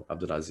 you,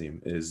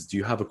 Abdulazim, is: do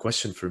you have a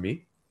question for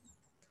me?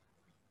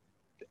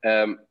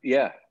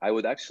 Yeah, I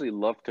would actually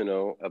love to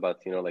know about,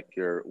 like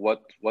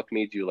what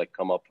made you like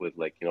come up with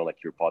like, like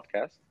your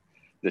podcast,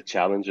 the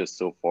challenges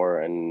so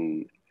far,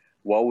 and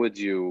what would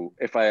you,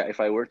 if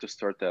I were to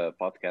start a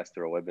podcast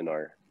or a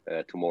webinar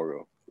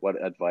tomorrow, what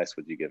advice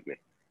would you give me?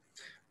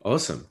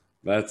 Awesome.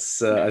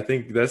 That's I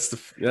think It's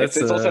that's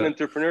it's also an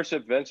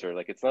entrepreneurship venture.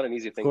 Like it's not an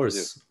easy thing to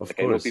do. of Like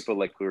I know course. people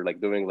like who are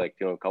like doing like,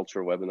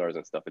 culture webinars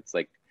and stuff. It's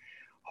like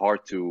hard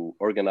to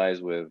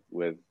organize with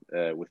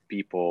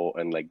people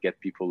and like get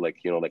people like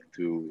like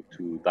to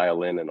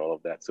dial in and all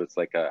of that. So it's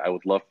like I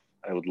would love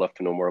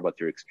to know more about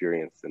your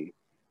experience and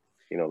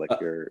like Uh,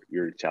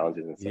 your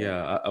challenges and so on.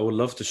 Yeah, I would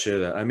love to share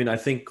that. I mean, I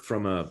think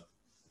from a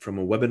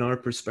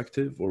webinar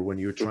perspective, or when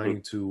you're Mm-hmm,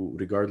 trying to,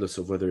 regardless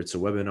of whether it's a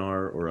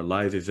webinar or a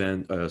live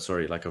event,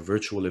 sorry, like a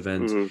virtual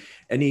event, mm-hmm,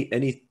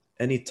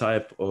 any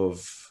type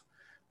of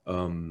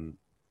um,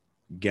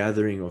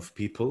 gathering of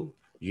people,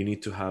 you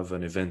need to have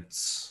an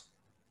events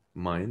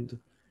mind.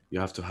 You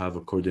have to have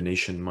a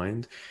coordination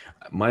mind.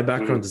 My mm-hmm,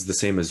 background is the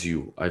same as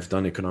you. I've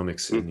done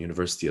economics in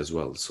university as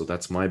well, so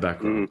that's my mm-hmm,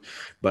 background.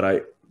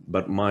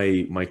 But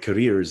my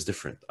career is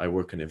different. I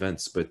work in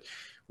events, but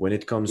when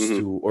it comes mm-hmm,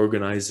 to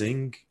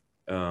organizing,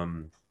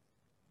 um,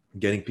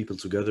 getting people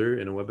together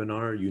in a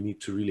webinar, you need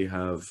to really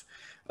have.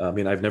 I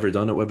mean, I've never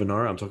done a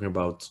webinar. I'm talking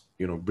about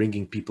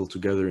bringing people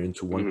together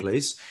into one mm-hmm,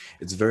 place.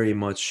 It's very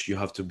much you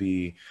have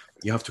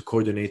to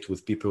coordinate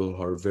with people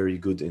who are very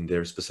good in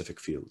their specific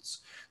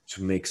fields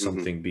to make mm-hmm,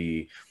 something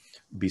be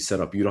set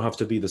up. You don't have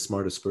to be the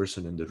smartest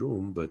person in the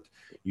room, but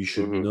you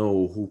should mm-hmm.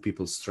 know who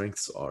people's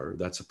strengths are.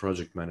 That's a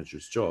project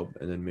manager's job,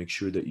 and then make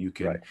sure that you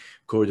can Right.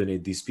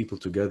 coordinate these people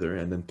together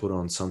and then put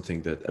on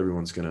something that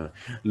everyone's gonna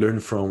learn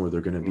from or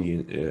they're gonna Mm-hmm,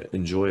 be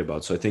enjoy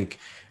about. So I think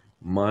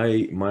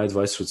my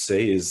advice would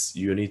say is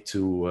you need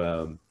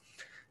to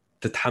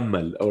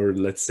تتحمل, or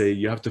let's say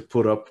you have to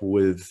put up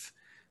with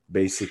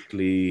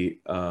basically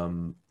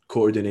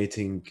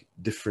coordinating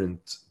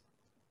different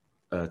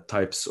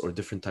types or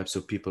different types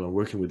of people and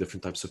working with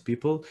different types of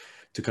people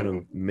to kind mm-hmm,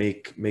 of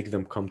make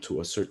them come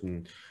to a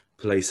certain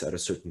place at a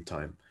certain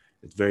time.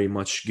 It's very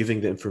much giving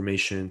the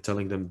information,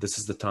 telling them this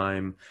is the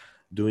time,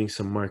 doing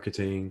some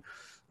marketing,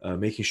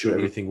 making sure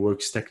mm-hmm. Of everything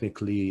works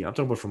technically. I'm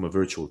talking about from a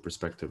virtual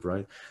perspective,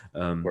 right?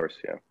 um, course,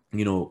 yeah.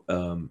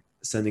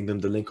 Sending them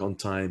the link on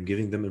time,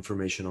 giving them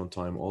information on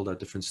time, all that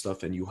different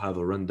stuff, and you have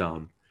a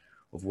rundown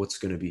of what's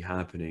going to be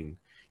happening.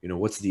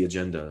 What's the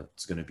agenda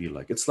it's going to be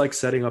like. It's like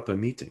setting up a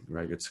meeting,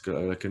 right? It's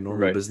like a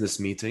normal Right. business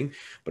meeting,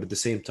 but at the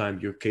same time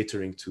you're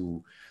catering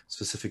to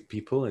specific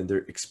people, and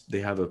they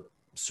have a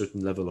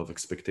certain level of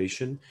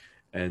expectation,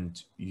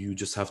 and you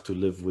just have to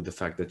live with the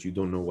fact that you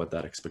don't know what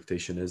that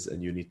expectation is,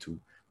 and you need to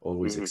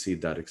always Mm-hmm,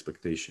 exceed that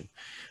expectation.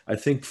 I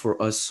think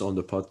for us on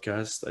the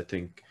podcast, I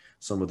think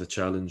some of the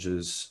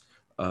challenges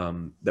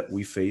that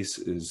we face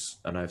is,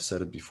 and I've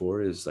said it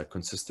before, is that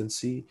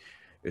consistency.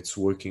 It's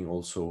working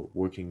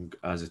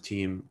as a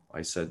team.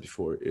 I said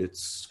before,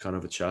 it's kind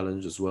of a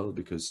challenge as well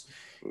because,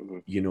 mm-hmm,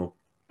 you know,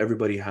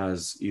 everybody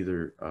has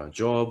either a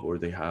job or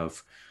they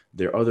have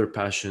their other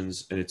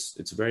passions, and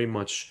it's very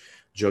much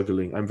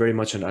juggling. I'm very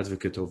much an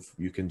advocate of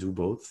you can do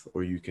both,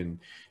 or you can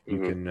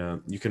mm-hmm,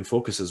 you can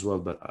focus as well.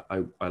 But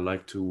I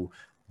like to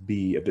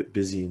be a bit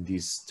busy in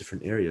these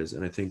different areas.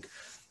 And I think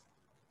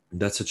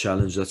that's a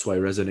challenge. That's why I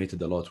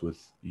resonated a lot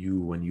with you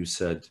when you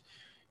said,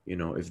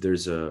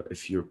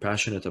 if you're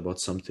passionate about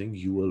something,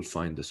 you will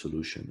find the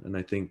solution. And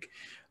I think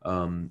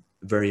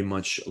very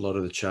much a lot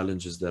of the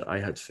challenges that I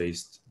had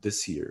faced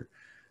this year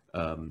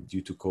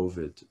due to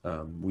COVID,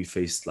 we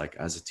faced like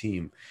as a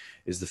team,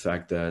 is the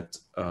fact that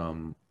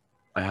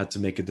I had to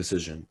make a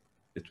decision.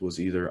 It was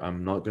either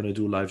I'm not going to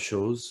do live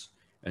shows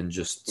and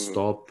just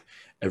stop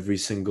every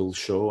single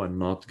show and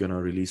not going to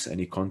release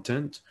any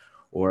content,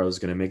 or I was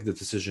going to make the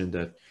decision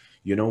that,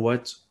 you know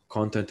what,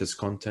 content is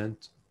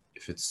content.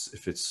 If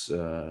it's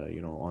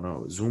on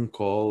a Zoom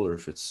call, or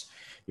if it's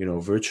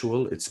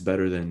virtual, it's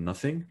better than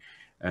nothing.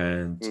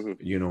 And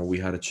we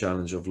had a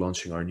challenge of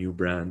launching our new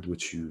brand,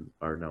 which you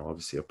are now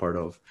obviously a part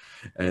of,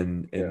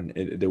 and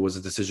there was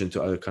a decision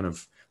to kind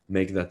of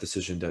make that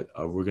decision that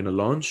we're going to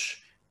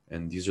launch,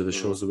 and these are the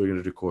shows that we're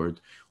going to record,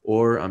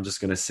 or I'm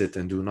just going to sit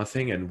and do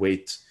nothing and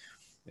wait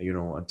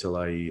until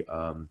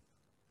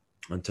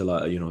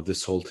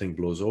this whole thing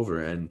blows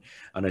over. And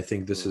I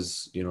think this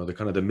is the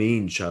kind of the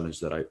main challenge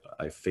that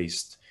I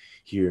faced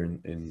here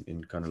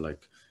in kind of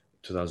like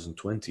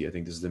 2020. I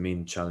think this is the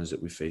main challenge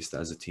that we faced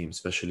as a team,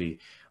 especially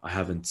I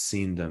haven't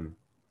seen them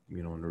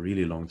in a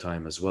really long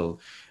time as well.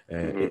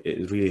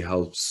 It really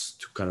helps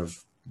to kind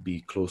of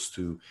be close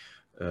to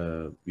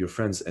your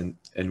friends, and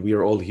we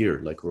are all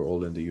here, like we're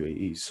all in the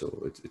UAE,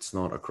 so it's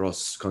not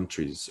across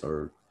countries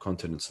or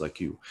continents like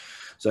you.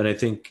 So, and I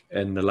think,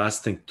 and the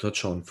last thing to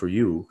touch on for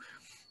you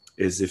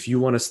is, if you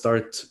want to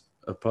start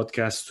a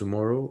podcast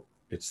tomorrow,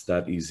 it's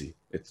that easy.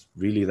 It's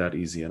really that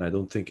easy. And I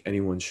don't think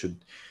anyone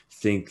should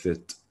think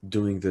that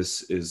doing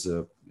this is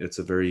I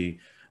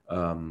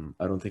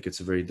don't think it's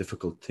a very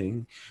difficult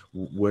thing.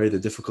 Where the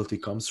difficulty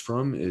comes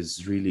from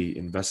is really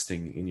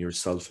investing in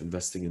yourself,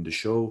 investing in the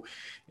show,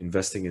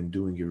 investing in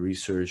doing your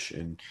research,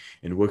 and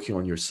working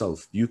on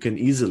yourself. You can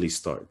easily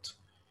start.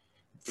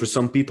 For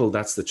some people,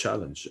 that's the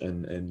challenge.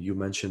 And you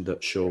mentioned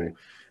that show,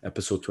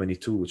 episode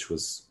 22, which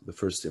was the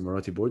first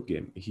Emirati board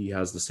game. He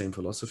has the same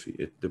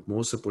philosophy. The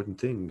most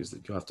important thing is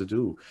that you have to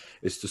do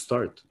is to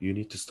start. You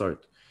need to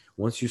start.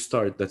 Once you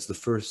start, that's the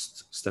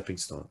first stepping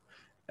stone.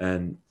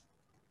 And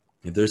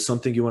if there's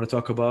something you want to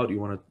talk about, you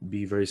want to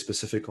be very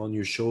specific on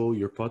your show,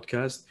 your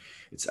podcast,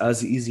 it's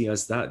as easy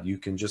as that. You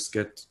can just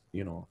get,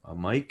 a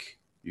mic,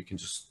 you can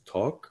just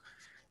talk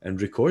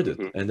and record it.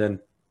 And then,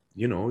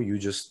 you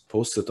just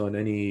post it on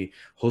any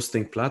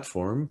hosting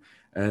platform,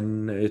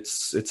 and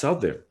it's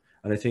out there.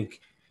 And I think,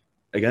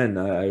 again,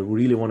 I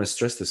really want to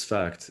stress this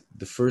fact.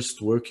 The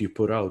first work you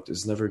put out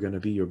is never going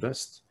to be your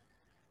best.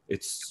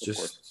 It's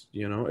just,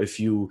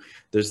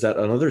 there's that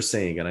another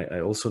saying, and I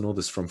also know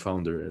this from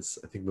Founder, is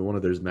I think one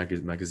of their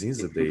magazines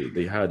that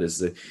they had, is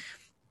that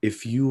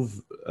if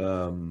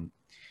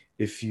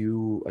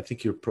I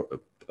think your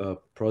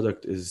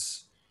product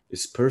is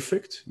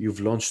perfect, you've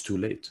launched too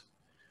late.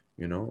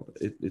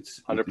 It's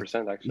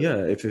 100% actually. Yeah,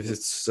 if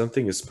it's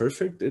something is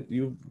perfect,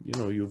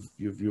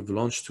 you've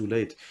launched too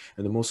late.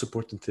 And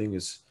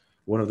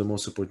one of the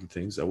most important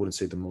things, I wouldn't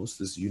say the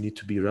most, is you need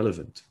to be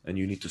relevant, and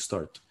you need to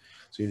start.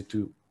 So you need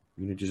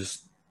to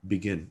just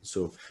begin.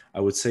 So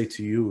I would say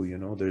to you,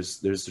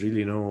 there's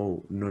really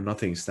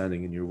nothing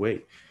standing in your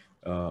way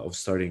of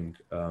starting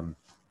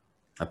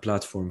a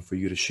platform for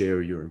you to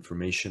share your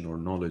information or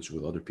knowledge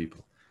with other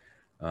people.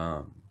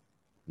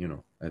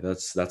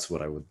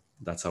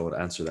 That's how I would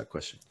answer that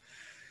question.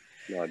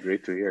 No,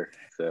 great to hear.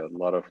 It's a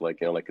lot of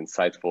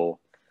insightful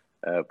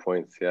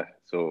points. Yeah.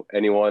 So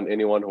anyone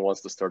who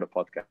wants to start a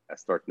podcast,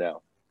 start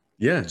now.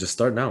 Yeah, just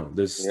start now.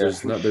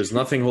 There's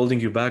nothing holding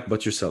you back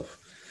but yourself.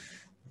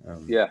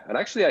 And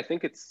actually, I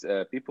think it's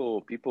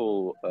people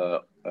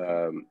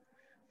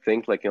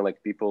think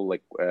people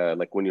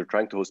when you're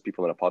trying to host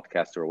people in a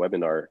podcast or a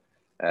webinar,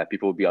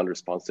 people will be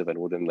unresponsive and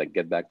wouldn't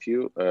get back to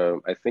you.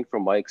 I think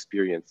from my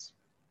experience,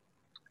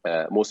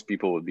 most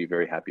people would be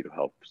very happy to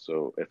help.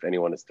 So if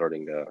anyone is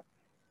starting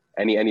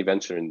any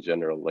venture in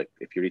general,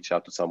 if you reach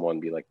out to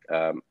someone, be like,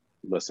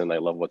 listen, I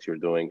love what you're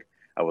doing,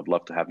 I would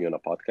love to have you on a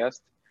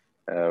podcast.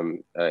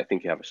 I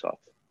think you have a shot.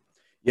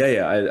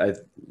 Yeah. I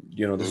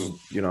this is,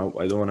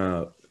 I don't want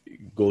to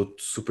go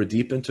super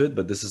deep into it,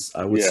 but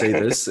I would say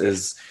this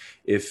is,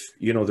 if,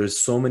 there's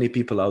so many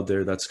people out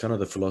there, that's kind of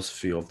the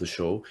philosophy of the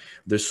show.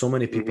 There's so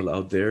many people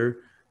out there.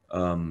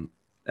 And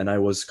I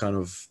was kind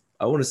of,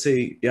 I want to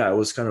say, I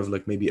was kind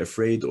of maybe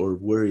afraid or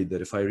worried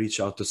that if I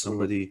reach out to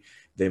somebody,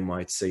 they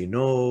might say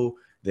no,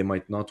 they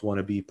might not want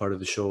to be part of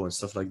the show and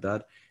stuff like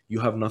that. You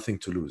have nothing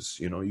to lose.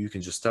 You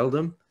can just tell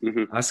them,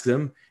 ask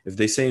them. If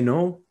they say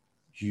no,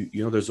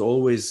 there's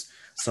always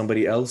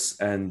somebody else.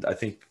 And I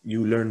think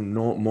you learn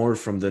more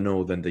from the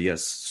no than the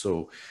yes.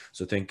 So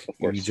I think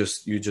you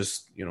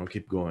just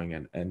keep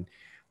going. And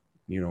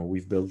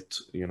we've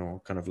built,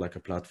 kind of like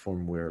a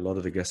platform where a lot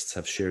of the guests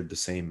have shared the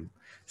same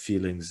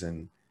feelings.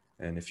 And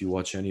if you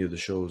watch any of the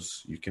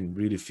shows, you can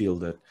really feel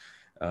that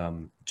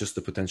just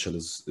the potential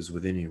is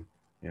within you.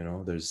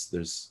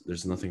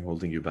 There's nothing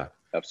holding you back.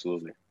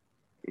 Absolutely.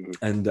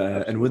 And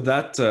with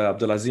that,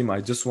 Abdulazim,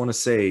 I just want to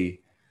say,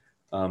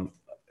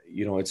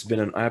 it's been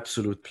an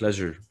absolute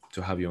pleasure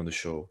to have you on the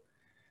show,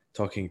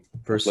 talking Pleasure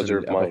personally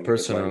of about mine. Of mine.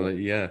 personal,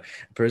 yeah,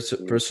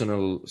 Mm,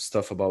 personal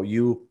stuff about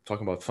you,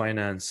 talking about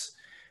finance,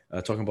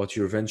 talking about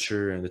your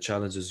venture and the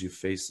challenges you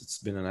face. It's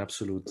been an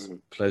absolute mhm.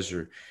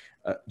 pleasure.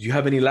 Do you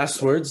have any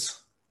last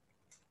words?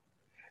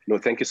 No,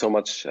 thank you so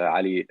much,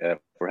 Ali,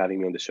 for having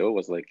me on the show. It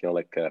was like,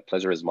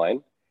 pleasure is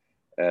mine.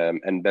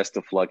 And best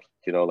of luck,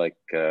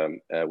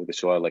 with the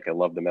show. Like, I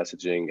love the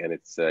messaging, and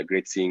it's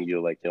great seeing you,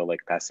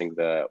 passing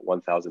the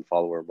 1,000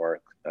 follower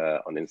mark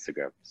on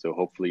Instagram. So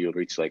hopefully you'll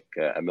reach like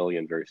a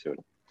million very soon.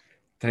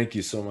 Thank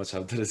you so much,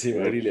 Abdulazim.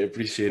 I Mm. really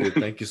appreciate it.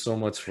 Thank you so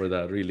much for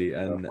that, really.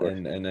 Of And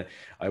course.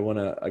 I want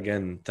to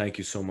again thank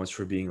you so much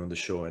for being on the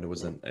show. And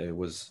it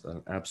was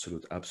an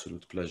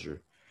absolute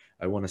pleasure.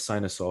 I want to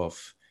sign us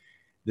off.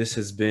 This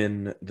has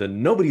been the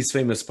Nobody's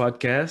Famous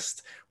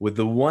podcast with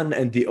the one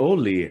and the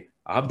only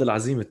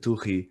Abdulazim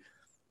Al-Touhi.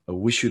 I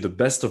wish you the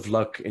best of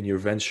luck in your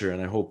venture,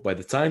 and I hope by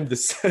the time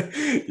this,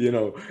 in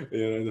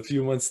a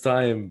few months'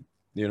 time,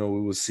 we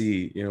will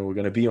see. We're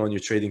gonna be on your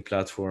trading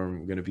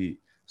platform. We're gonna be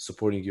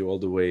supporting you all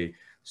the way.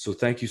 So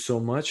thank you so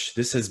much.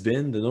 This has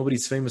been the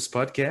Nobody's Famous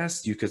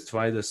podcast. You could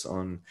find us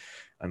on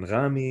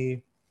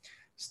Anghami,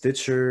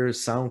 Stitcher,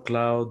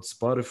 SoundCloud,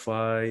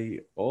 Spotify,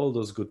 all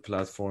those good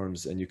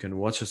platforms, and you can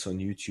watch us on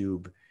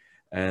YouTube.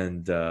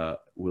 And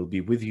we'll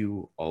be with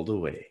you all the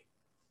way.